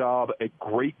phenomenal job, a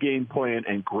great game plan,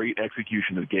 and great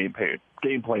execution of the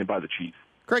game plan by the Chiefs.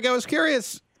 Craig, I was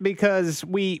curious because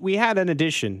we had an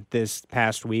addition this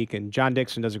past week, and John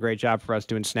Dixon does a great job for us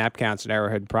doing snap counts at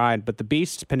Arrowhead Pride, but the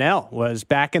Beast, Pennell, was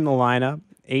back in the lineup,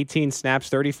 18 snaps,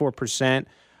 34%.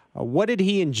 What did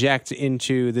he inject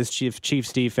into this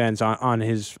Chiefs defense on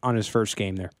his first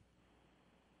game there?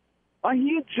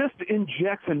 He just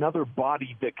injects another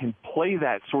body that can play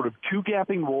that sort of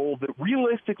two-gapping role that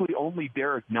realistically only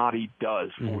Derek Nottie does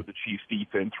for the Chiefs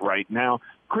defense right now.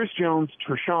 Chris Jones,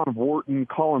 Treshawn Wharton,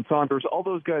 Colin Saunders, all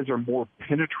those guys are more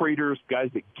penetrators,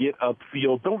 guys that get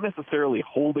upfield, don't necessarily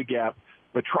hold a gap,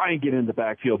 but try and get in the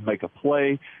backfield, make a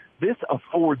play. This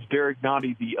affords Derek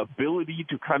Nottie the ability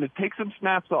to kind of take some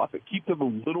snaps off and keep them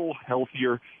a little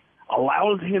healthier,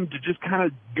 allows him to just kind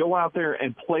of go out there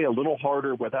and play a little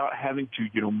harder without having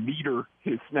to, meter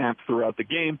his snaps throughout the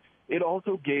game. It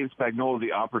also gave Spagnuolo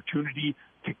the opportunity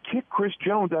to kick Chris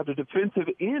Jones out of defensive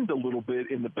end a little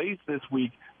bit in the base this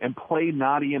week and play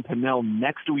Nottie and Pennell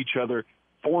next to each other,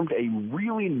 formed a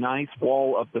really nice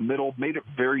wall up the middle, made it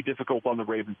very difficult on the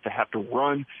Ravens to have to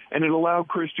run, and it allowed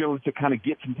Chris Jones to kind of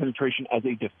get some penetration as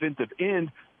a defensive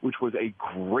end, which was a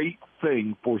great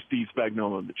thing for Steve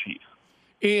Spagnuolo and the Chiefs.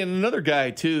 And another guy,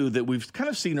 too, that we've kind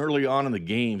of seen early on in the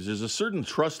games, there's a certain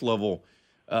trust level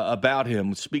about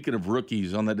him. Speaking of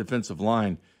rookies on that defensive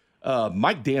line,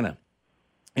 Mike Dana,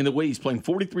 in the way he's playing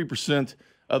 43%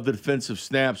 of the defensive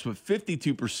snaps, but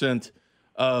 52%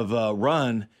 of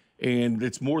run, and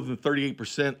it's more than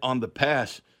 38% on the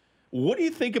pass. What do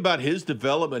you think about his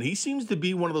development? He seems to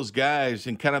be one of those guys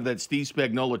in kind of that Steve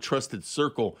Spagnuolo trusted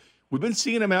circle. We've been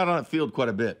seeing him out on the field quite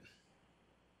a bit.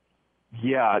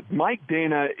 Yeah, Mike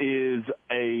Dana is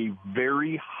a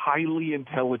very highly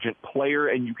intelligent player,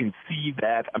 and you can see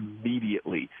that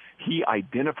immediately. He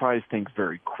identifies things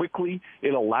very quickly.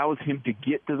 It allows him to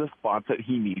get to the spots that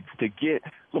he needs to get.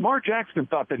 Lamar Jackson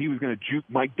thought that he was going to juke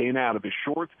Mike Dana out of his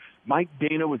shorts. Mike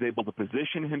Dana was able to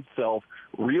position himself,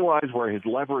 realize where his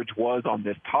leverage was on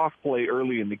this toss play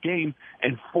early in the game,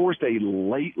 and forced a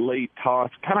late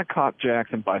toss, kind of caught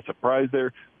Jackson by surprise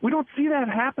there. We don't see that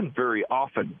happen very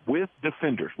often with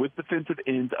defenders, with defensive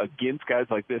ends against guys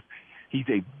like this. He's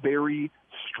a very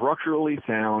structurally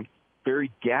sound,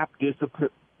 very gap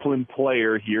disciplined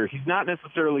player here. He's not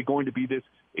necessarily going to be this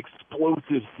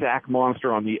explosive sack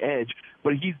monster on the edge,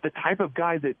 but he's the type of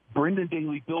guy that Brendan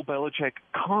Daly, Bill Belichick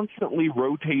constantly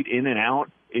rotate in and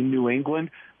out in New England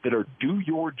that are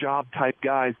do-your-job type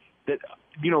guys that,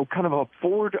 kind of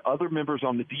afford other members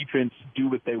on the defense to do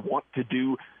what they want to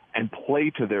do and play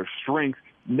to their strengths,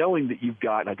 knowing that you've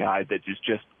got a guy that is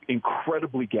just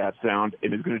incredibly gap sound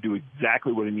and is going to do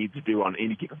exactly what he needs to do on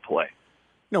any given play.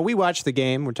 We watched the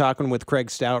game. We're talking with Craig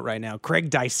Stout right now. Craig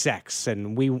dissects,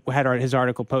 and we had his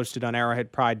article posted on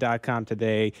arrowheadpride.com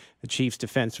today, the Chiefs'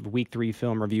 defensive Week 3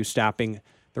 film review, stopping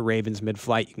the Ravens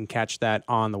mid-flight. You can catch that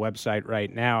on the website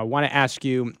right now. I want to ask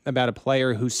you about a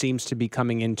player who seems to be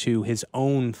coming into his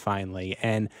own finally,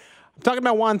 and I'm talking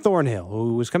about Juan Thornhill,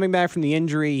 who was coming back from the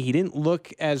injury. He didn't look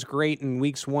as great in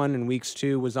Weeks 1 and Weeks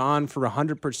 2, was on for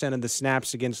 100% of the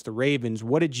snaps against the Ravens.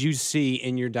 What did you see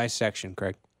in your dissection,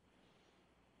 Craig?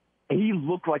 He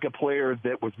looked like a player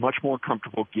that was much more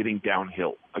comfortable getting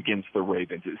downhill against the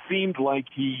Ravens. It seemed like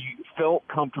he felt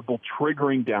comfortable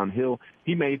triggering downhill.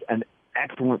 He made an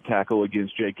excellent tackle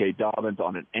against J.K. Dobbins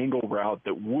on an angle route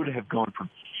that would have gone for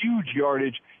huge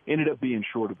yardage, ended up being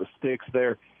short of the sticks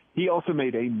there. He also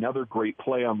made another great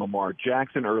play on Lamar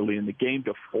Jackson early in the game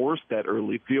to force that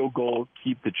early field goal,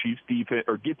 keep the Chiefs defense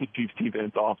or get the Chiefs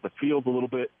defense off the field a little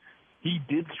bit. He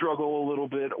did struggle a little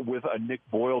bit with a Nick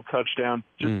Boyle touchdown.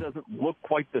 Just doesn't look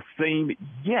quite the same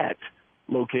yet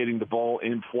locating the ball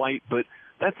in flight, but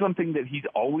that's something that he's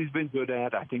always been good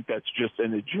at. I think that's just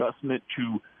an adjustment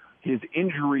to his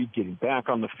injury, getting back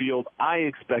on the field. I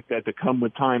expect that to come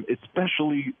with time,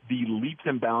 especially the leaps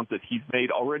and bounds that he's made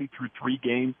already through 3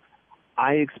 games.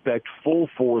 I expect full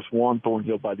force Juan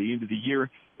Thornhill by the end of the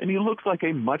year, and he looks like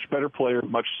a much better player,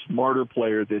 much smarter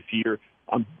player this year.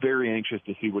 I'm very anxious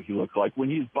to see what he looks like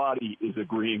when his body is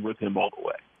agreeing with him all the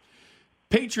way.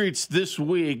 Patriots this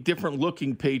week, different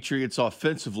looking Patriots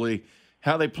offensively,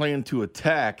 how they plan to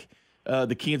attack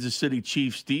the Kansas City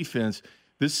Chiefs defense.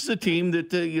 This is a team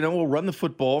that, will run the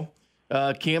football.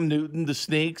 Cam Newton, the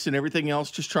Snakes, and everything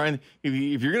else, just trying –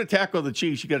 if you're going to tackle the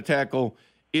Chiefs, you got to tackle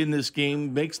in this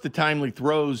game, makes the timely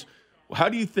throws. How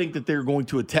do you think that they're going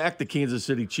to attack the Kansas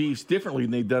City Chiefs differently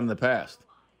than they've done in the past?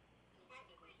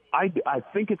 I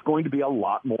think it's going to be a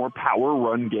lot more power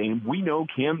run game. We know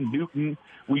Cam Newton.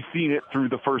 We've seen it through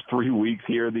the first 3 weeks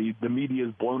here. The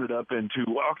media's blown it up into,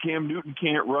 Cam Newton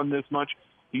can't run this much.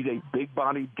 He's a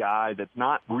big-bodied guy that's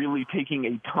not really taking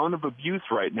a ton of abuse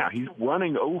right now. He's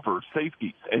running over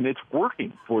safeties, and it's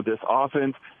working for this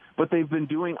offense. But they've been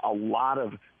doing a lot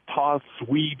of toss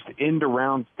sweeps, end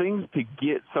around, things to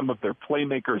get some of their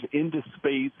playmakers into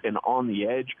space and on the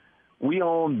edge. We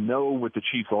all know with the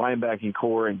Chiefs linebacking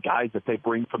core and guys that they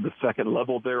bring from the second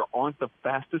level, they aren't the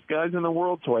fastest guys in the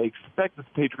world, so I expect the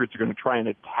Patriots are going to try and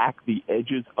attack the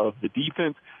edges of the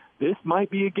defense. This might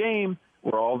be a game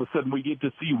where all of a sudden we get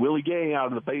to see Willie Gay out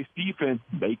of the base defense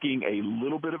making a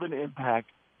little bit of an impact,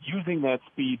 using that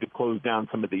speed to close down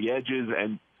some of the edges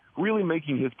and really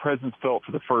making his presence felt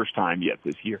for the first time yet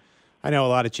this year. I know a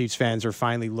lot of Chiefs fans are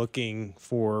finally looking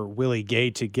for Willie Gay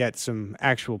to get some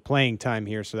actual playing time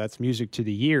here, so that's music to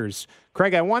the ears.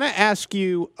 Craig, I want to ask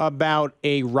you about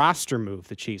a roster move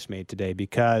the Chiefs made today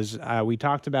because we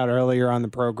talked about earlier on the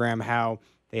program how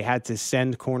they had to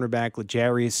send cornerback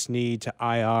L'Jarius Sneed to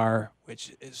IR,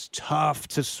 which is tough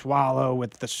to swallow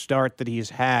with the start that he's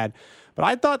had. But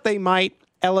I thought they might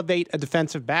elevate a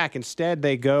defensive back. Instead,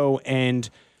 they go and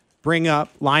bring up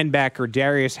linebacker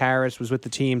Darius Harris, was with the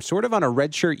team sort of on a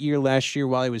redshirt year last year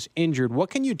while he was injured.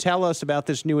 What can you tell us about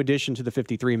this new addition to the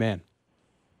 53-man?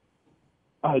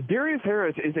 Darius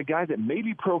Harris is a guy that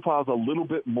maybe profiles a little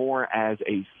bit more as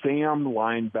a Sam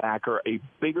linebacker, a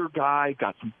bigger guy,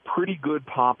 got some pretty good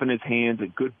pop in his hands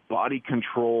and good body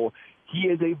control. He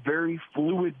is a very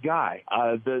fluid guy.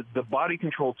 The body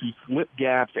control to slip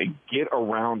gaps and get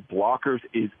around blockers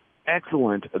is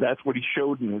excellent. That's what he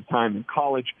showed in his time in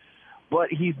college. But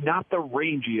he's not the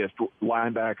rangiest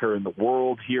linebacker in the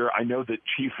world here. I know that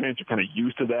Chief fans are kind of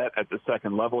used to that at the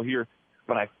second level here,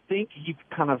 but I think he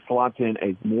kind of slots in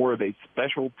as more of a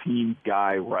special teams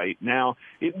guy right now.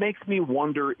 It makes me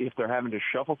wonder if they're having to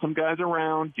shuffle some guys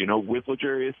around, with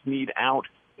L'Jarius Sneed out.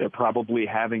 They're probably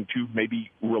having to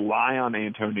maybe rely on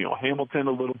Antonio Hamilton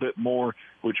a little bit more,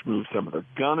 which moves some of the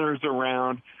gunners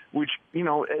around, which,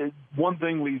 one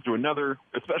thing leads to another,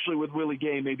 especially with Willie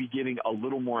Gay maybe getting a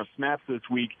little more snaps this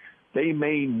week. They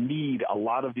may need a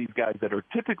lot of these guys that are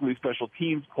typically special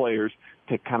teams players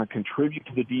to kind of contribute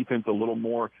to the defense a little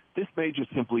more. This may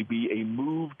just simply be a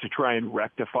move to try and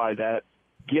rectify that,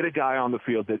 get a guy on the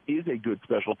field that is a good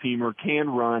special teamer, can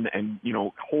run and,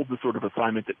 hold the sort of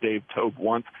assignment that Dave Toub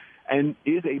wants, and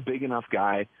is a big enough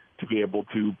guy to be able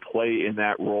to play in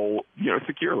that role,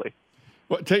 securely.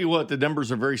 Well, I'll tell you what, the numbers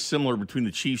are very similar between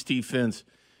the Chiefs defense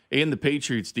and the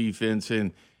Patriots defense.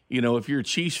 And, if you're a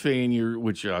Chiefs fan,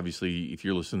 which obviously if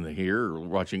you're listening to here or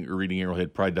watching or reading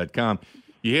arrowheadpride.com,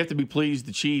 you have to be pleased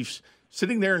the Chiefs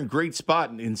sitting there in great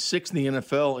spot in sixth in the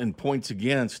NFL in points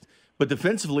against. But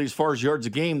defensively, as far as yards a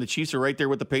game, the Chiefs are right there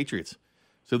with the Patriots.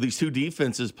 So these two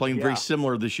defenses playing very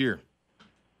similar this year.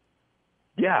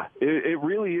 Yeah, it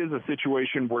really is a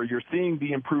situation where you're seeing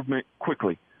the improvement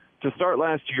quickly. To start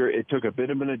last year, it took a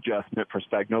bit of an adjustment for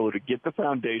Spagnuolo to get the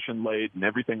foundation laid and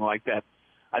everything like that.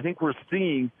 I think we're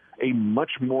seeing a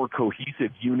much more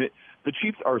cohesive unit. The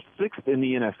Chiefs are sixth in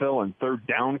the NFL in third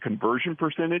down conversion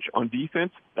percentage on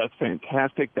defense. That's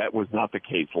fantastic. That was not the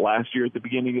case last year at the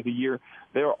beginning of the year.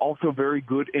 They are also very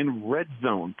good in red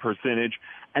zone percentage.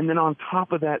 And then on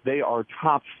top of that, they are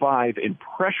top 5 in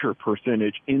pressure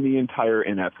percentage in the entire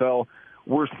NFL.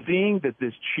 We're seeing that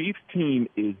this Chiefs team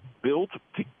is built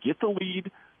to get the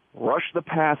lead, rush the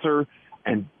passer,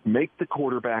 and make the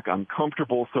quarterback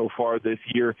uncomfortable so far this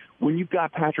year. When you've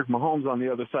got Patrick Mahomes on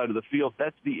the other side of the field,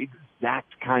 that's the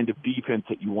exact kind of defense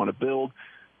that you want to build.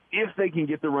 If they can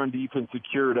get the run defense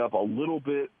secured up a little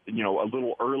bit, a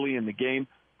little early in the game,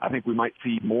 I think we might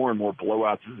see more and more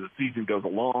blowouts as the season goes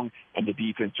along and the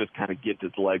defense just kind of gets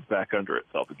its legs back under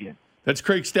itself again. That's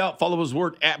Craig Stout. Follow his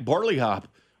work at Barley Hop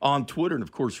on Twitter. And,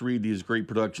 of course, read his great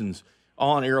productions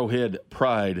on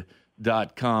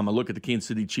arrowheadpride.com. A look at the Kansas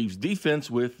City Chiefs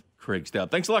defense with Craig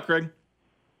Stout. Thanks a lot, Craig.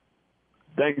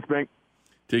 Thanks, Frank.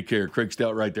 Take care. Craig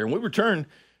Stout right there. When we return,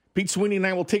 Pete Sweeney and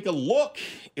I will take a look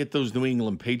at those New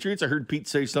England Patriots. I heard Pete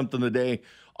say something today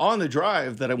on the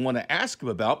drive that I want to ask him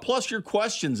about, plus your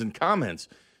questions and comments.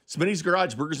 Smitty's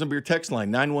Garage, Burgers and Beer text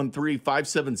line,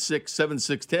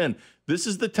 913-576-7610. This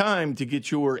is the time to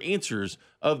get your answers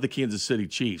of the Kansas City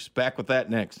Chiefs. Back with that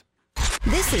next.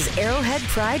 This is Arrowhead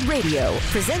Pride Radio,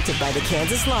 presented by the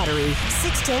Kansas Lottery,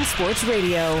 610 Sports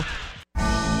Radio.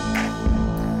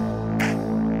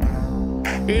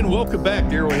 And welcome back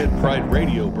to Arrowhead Pride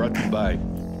Radio, brought to you by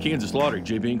Kansas Lottery,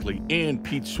 Jay Binkley and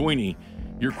Pete Sweeney.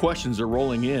 Your questions are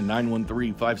rolling in,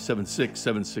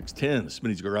 913-576-7610,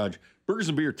 Smitty's Garage, Burgers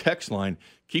and Beer text line.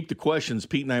 Keep the questions.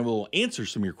 Pete and I will answer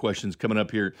some of your questions coming up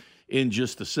here in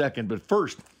just a second. But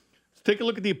first, let's take a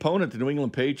look at the opponent, the New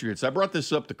England Patriots. I brought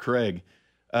this up to Craig.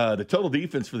 The total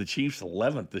defense for the Chiefs,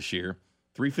 11th this year,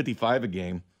 $355 a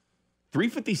game.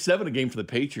 $357 a game for the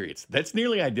Patriots. That's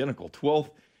nearly identical, 12th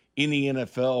in the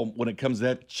NFL when it comes to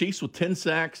that. Chiefs with 10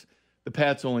 sacks, the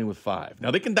Pats only with 5.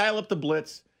 Now, they can dial up the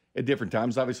blitz at different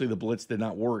times. Obviously, the blitz did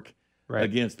not work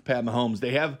against Pat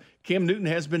Mahomes. Cam Newton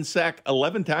has been sacked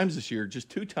 11 times this year, just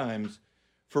 2 times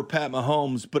for Pat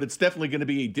Mahomes, but it's definitely going to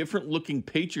be a different-looking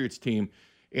Patriots team.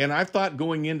 And I thought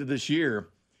going into this year,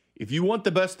 if you want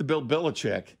the best of Bill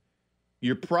Belichick,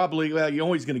 you're probably, you're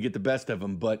always going to get the best of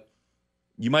him, but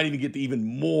you might even get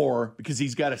even more because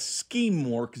he's got to scheme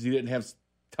more because he didn't have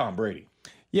Tom Brady.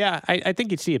 Yeah, I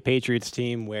think you'd see a Patriots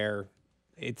team where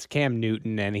it's Cam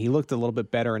Newton, and he looked a little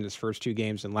bit better in his first 2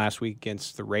 games than last week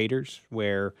against the Raiders,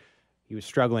 where he was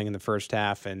struggling in the first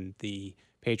half, and the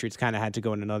Patriots kind of had to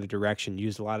go in another direction,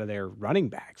 used a lot of their running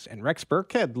backs. And Rex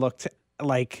Burkhead looked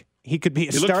like he could be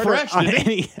a starter fresh, on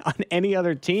any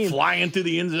other team. Flying through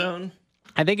the end zone.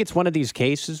 I think it's one of these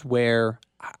cases where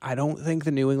I don't think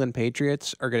the New England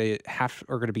Patriots are going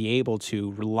to be able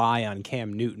to rely on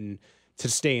Cam Newton to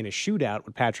stay in a shootout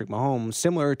with Patrick Mahomes,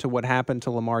 similar to what happened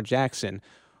to Lamar Jackson.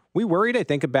 We worried, I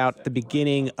think, about the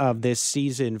beginning of this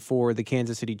season for the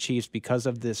Kansas City Chiefs because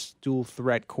of this dual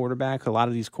threat quarterback. A lot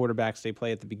of these quarterbacks they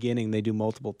play at the beginning, they do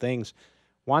multiple things.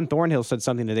 Juan Thornhill said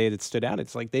something today that stood out.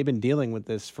 It's like they've been dealing with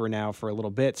this for a little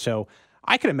bit. So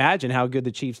I can imagine how good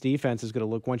the Chiefs defense is going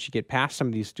to look once you get past some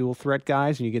of these dual threat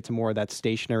guys and you get to more of that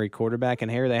stationary quarterback.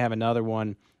 And here they have another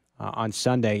one on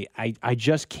Sunday. I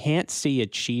just can't see a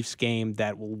Chiefs game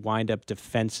that will wind up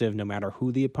defensive no matter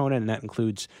who the opponent, and that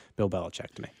includes Bill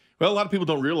Belichick to me. Well, a lot of people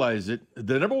don't realize it.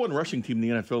 The number 1 rushing team in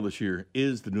the NFL this year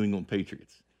is the New England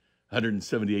Patriots,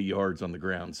 178 yards on the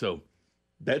ground. So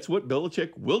that's what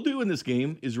Belichick will do in this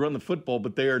game is run the football,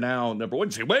 but they are now number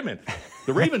 1. Say, wait a minute.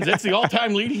 The Ravens, that's the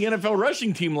all-time leading NFL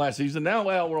rushing team last season. Now,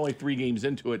 well, we're only 3 games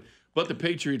into it, but the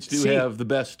Patriots do have the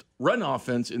best run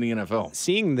offense in the NFL.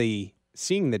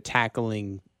 Seeing the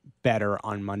tackling better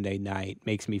on Monday night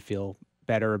makes me feel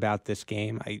better about this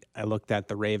game. I looked at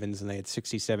the Ravens, and they had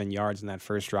 67 yards in that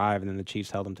first drive, and then the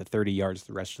Chiefs held them to 30 yards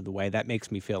the rest of the way. That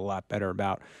makes me feel a lot better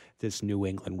about this New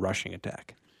England rushing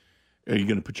attack. Are you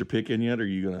going to put your pick in yet, or are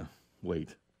you going to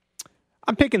wait?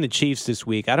 I'm picking the Chiefs this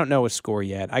week. I don't know a score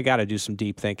yet. I got to do some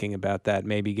deep thinking about that.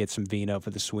 Maybe get some vino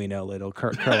for the Sweno. It'll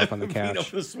curl up on the couch. Vino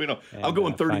for the Sweno. I'm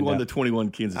going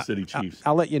 31-21 Kansas City Chiefs.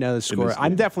 I'll let you know the score.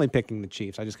 I'm definitely picking the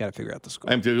Chiefs. I just got to figure out the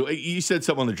score. You said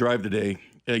something on the drive today.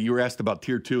 You were asked about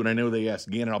Tier 2, and I know they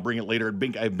asked Gannon. I'll bring it later. I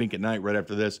have Bink at Night right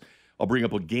after this. I'll bring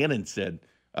up what Gannon said.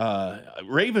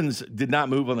 Ravens did not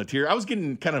move on the tier. I was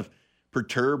getting kind of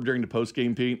perturbed during the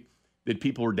postgame, Pete, that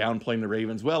people were downplaying the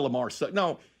Ravens. Well, Lamar sucked.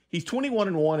 No. He's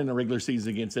 21-1 in the regular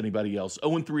season against anybody else.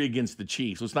 0-3 against the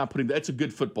Chiefs. Let's not put him. That's a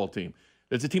good football team.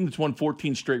 That's a team that's won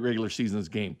 14 straight regular seasons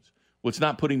games. Let's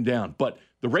not put him down. But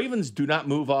the Ravens do not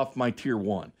move off my Tier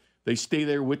 1. They stay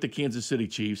there with the Kansas City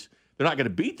Chiefs. They're not going to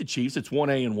beat the Chiefs. It's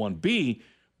 1A and 1B.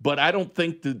 But I don't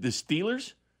think the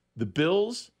Steelers, the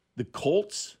Bills, the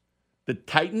Colts, the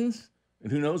Titans, and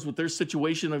who knows what their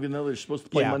situation, even though they're supposed to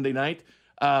play Monday night.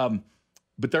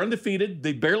 But they're undefeated.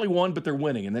 They barely won, but they're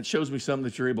winning. And that shows me something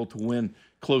that you're able to win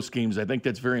close games. I think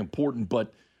that's very important.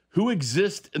 But who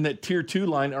exists in that Tier 2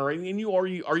 line? Are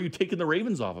you taking the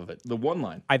Ravens off of it, the 1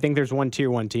 line? I think there's one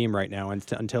Tier 1 team right now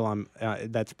until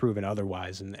that's proven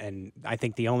otherwise. And I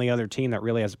think the only other team that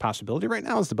really has a possibility right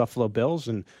now is the Buffalo Bills.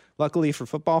 And luckily for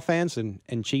football fans and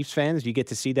Chiefs fans, you get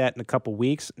to see that in a couple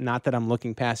weeks. Not that I'm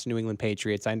looking past New England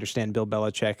Patriots. I understand Bill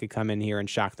Belichick could come in here and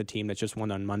shock the team that just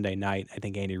won on Monday night. I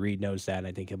think Andy Reid knows that, and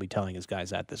I think he'll be telling his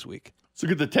guys that this week. So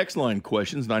get the text line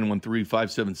questions,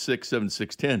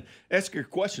 913-576-7610. Ask your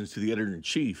questions to the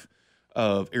editor-in-chief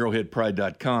of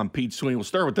arrowheadpride.com, Pete Sweeney. We'll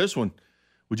start with this one.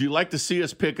 Would you like to see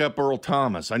us pick up Earl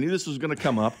Thomas? I knew this was going to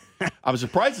come up. I'm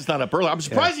surprised it's not up early. I'm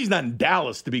surprised he's not in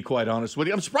Dallas, to be quite honest with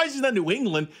you. I'm surprised he's not in New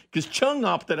England because Chung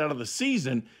opted out of the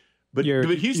season. But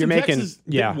Houston, Texas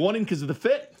didn't want him because of the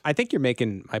fit. I think you're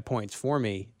making my points for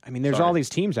me. I mean, there's all these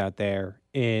teams out there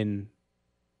in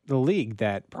the league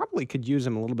that probably could use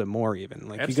him a little bit more even.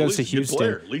 Like he goes to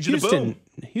Houston.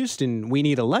 Houston, we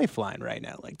need a lifeline right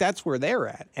now. Like that's where they're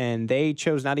at. And they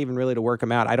chose not even really to work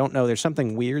him out. I don't know. There's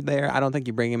something weird there. I don't think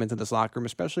you bring him into this locker room,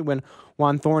 especially when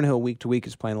Juan Thornhill week to week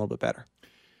is playing a little bit better.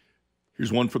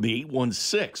 Here's one from the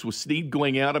 816. With Snead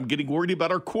going out, I'm getting worried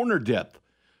about our corner depth.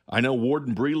 I know Ward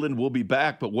and Breland will be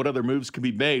back, but what other moves can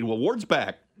be made? Well, Ward's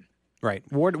back. Right.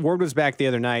 Ward was back the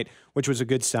other night, which was a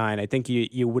good sign. I think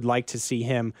you would like to see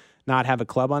him not have a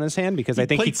club on his hand because I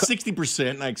think he played 60%,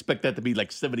 and I expect that to be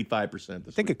like 75%.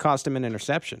 I think it cost him an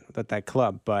interception with that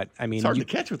club, but I mean, it's hard to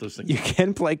catch with those things. You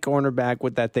can play cornerback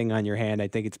with that thing on your hand. I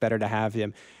think it's better to have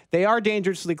him. They are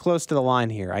dangerously close to the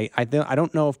line here. I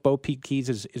don't know if Bo Pete Keys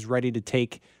is ready to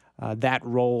take that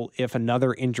role if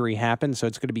another injury happens, so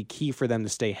it's going to be key for them to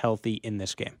stay healthy in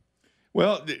this game.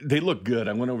 Well, they look good.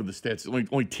 I went over the stats.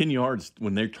 Only 10 yards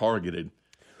when they're targeted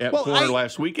at corner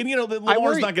last week. And,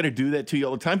 Lamar's not going to do that to you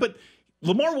all the time. But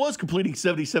Lamar was completing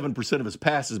 77% of his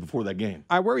passes before that game.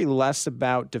 I worry less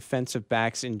about defensive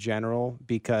backs in general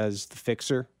because the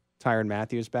fixer, Tyrann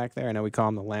Mathieu, is back there. I know we call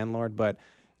him the landlord, but,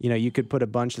 you could put a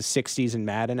bunch of 60s in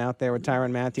Madden out there with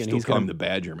Tyrann Mathieu. And he's going the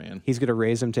Badger, man. He's going to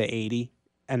raise him to 80,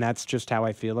 and that's just how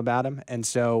I feel about him. And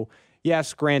so...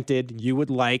 yes, granted, you would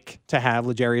like to have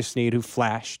L'Jarius Sneed, who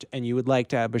flashed, and you would like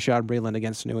to have Bashaud Breeland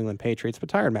against the New England Patriots, but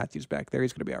Tyrann Mathieu's back there.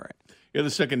 He's going to be all right. Yeah,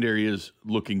 the secondary is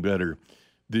looking better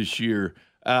this year.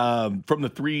 From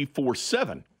the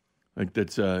 3-4-7, I think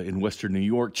that's in Western New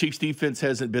York. Chiefs defense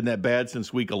hasn't been that bad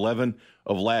since week 11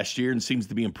 of last year and seems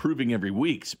to be improving every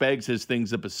week. Spags has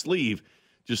things up his sleeve,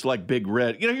 just like Big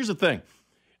Red. Here's the thing.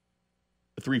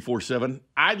 3-4-7,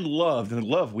 I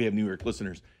love we have New York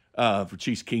listeners. For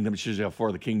Chiefs Kingdom. It shows you how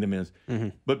far the kingdom is. Mm-hmm.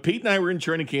 But Pete and I were in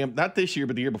training camp, not this year,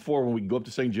 but the year before, when we go up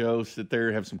to St. Joe, sit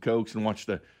there, have some Cokes, and watch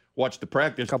the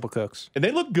practice. A couple Cokes. And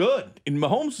they look good. And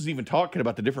Mahomes was even talking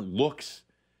about the different looks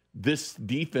this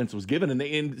defense was given. And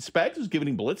Spags was giving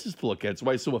him blitzes to look at. That's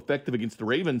why he's so effective against the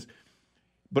Ravens.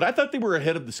 But I thought they were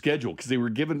ahead of the schedule because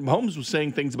Mahomes was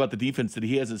saying things about the defense that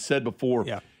he hasn't said before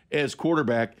as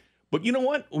quarterback. But you know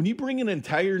what? When you bring an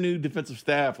entire new defensive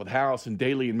staff with House and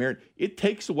Daly and Merritt, it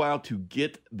takes a while to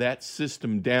get that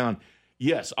system down.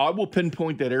 Yes, I will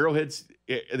pinpoint that Arrowhead's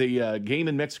the game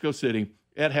in Mexico City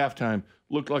at halftime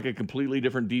looked like a completely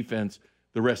different defense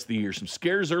the rest of the year. Some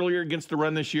scares earlier against the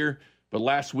run this year, but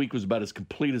last week was about as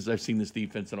complete as I've seen this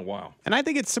defense in a while. And I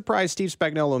think it surprised Steve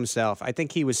Spagnuolo himself. I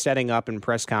think he was setting up in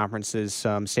press conferences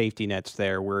some safety nets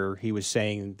there where he was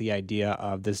saying the idea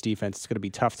of this defense is going to be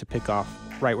tough to pick off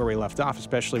right where we left off,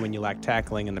 especially when you lack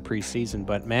tackling in the preseason.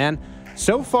 But, man,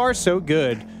 so far so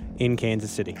good in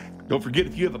Kansas City. Don't forget,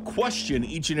 if you have a question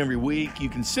each and every week, you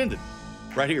can send it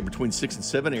right here between 6 and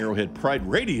 7, Arrowhead Pride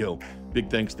Radio. Big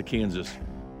thanks to Kansas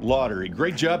Lottery.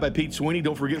 Great job by Pete Sweeney.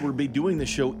 Don't forget, we'll be doing the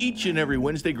show each and every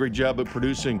Wednesday. Great job of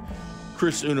producing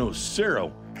Chris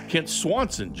Uno-Cero. Kent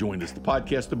Swanson joined us. The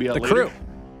podcast will be out later. The crew.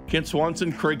 Kent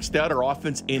Swanson, Craig Stout, our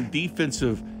offense and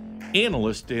defensive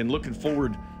analyst, and looking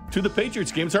forward to the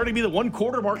Patriots game. It's already be the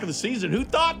 1/4 mark of the season. Who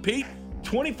thought, Pete?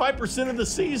 25% of the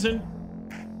season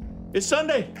is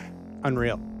Sunday.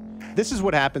 Unreal. This is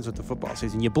what happens with the football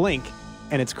season. You blink,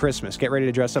 and it's Christmas. Get ready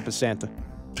to dress up as Santa.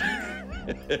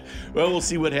 Well, we'll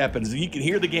see what happens. You can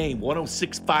hear the game,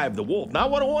 106.5 The Wolf. Not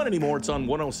 101 anymore. It's on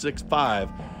 106.5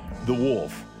 The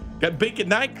Wolf. Got Bacon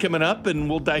Night coming up, and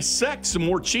we'll dissect some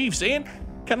more Chiefs and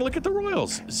kind of look at the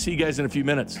Royals. See you guys in a few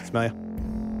minutes. Smell ya.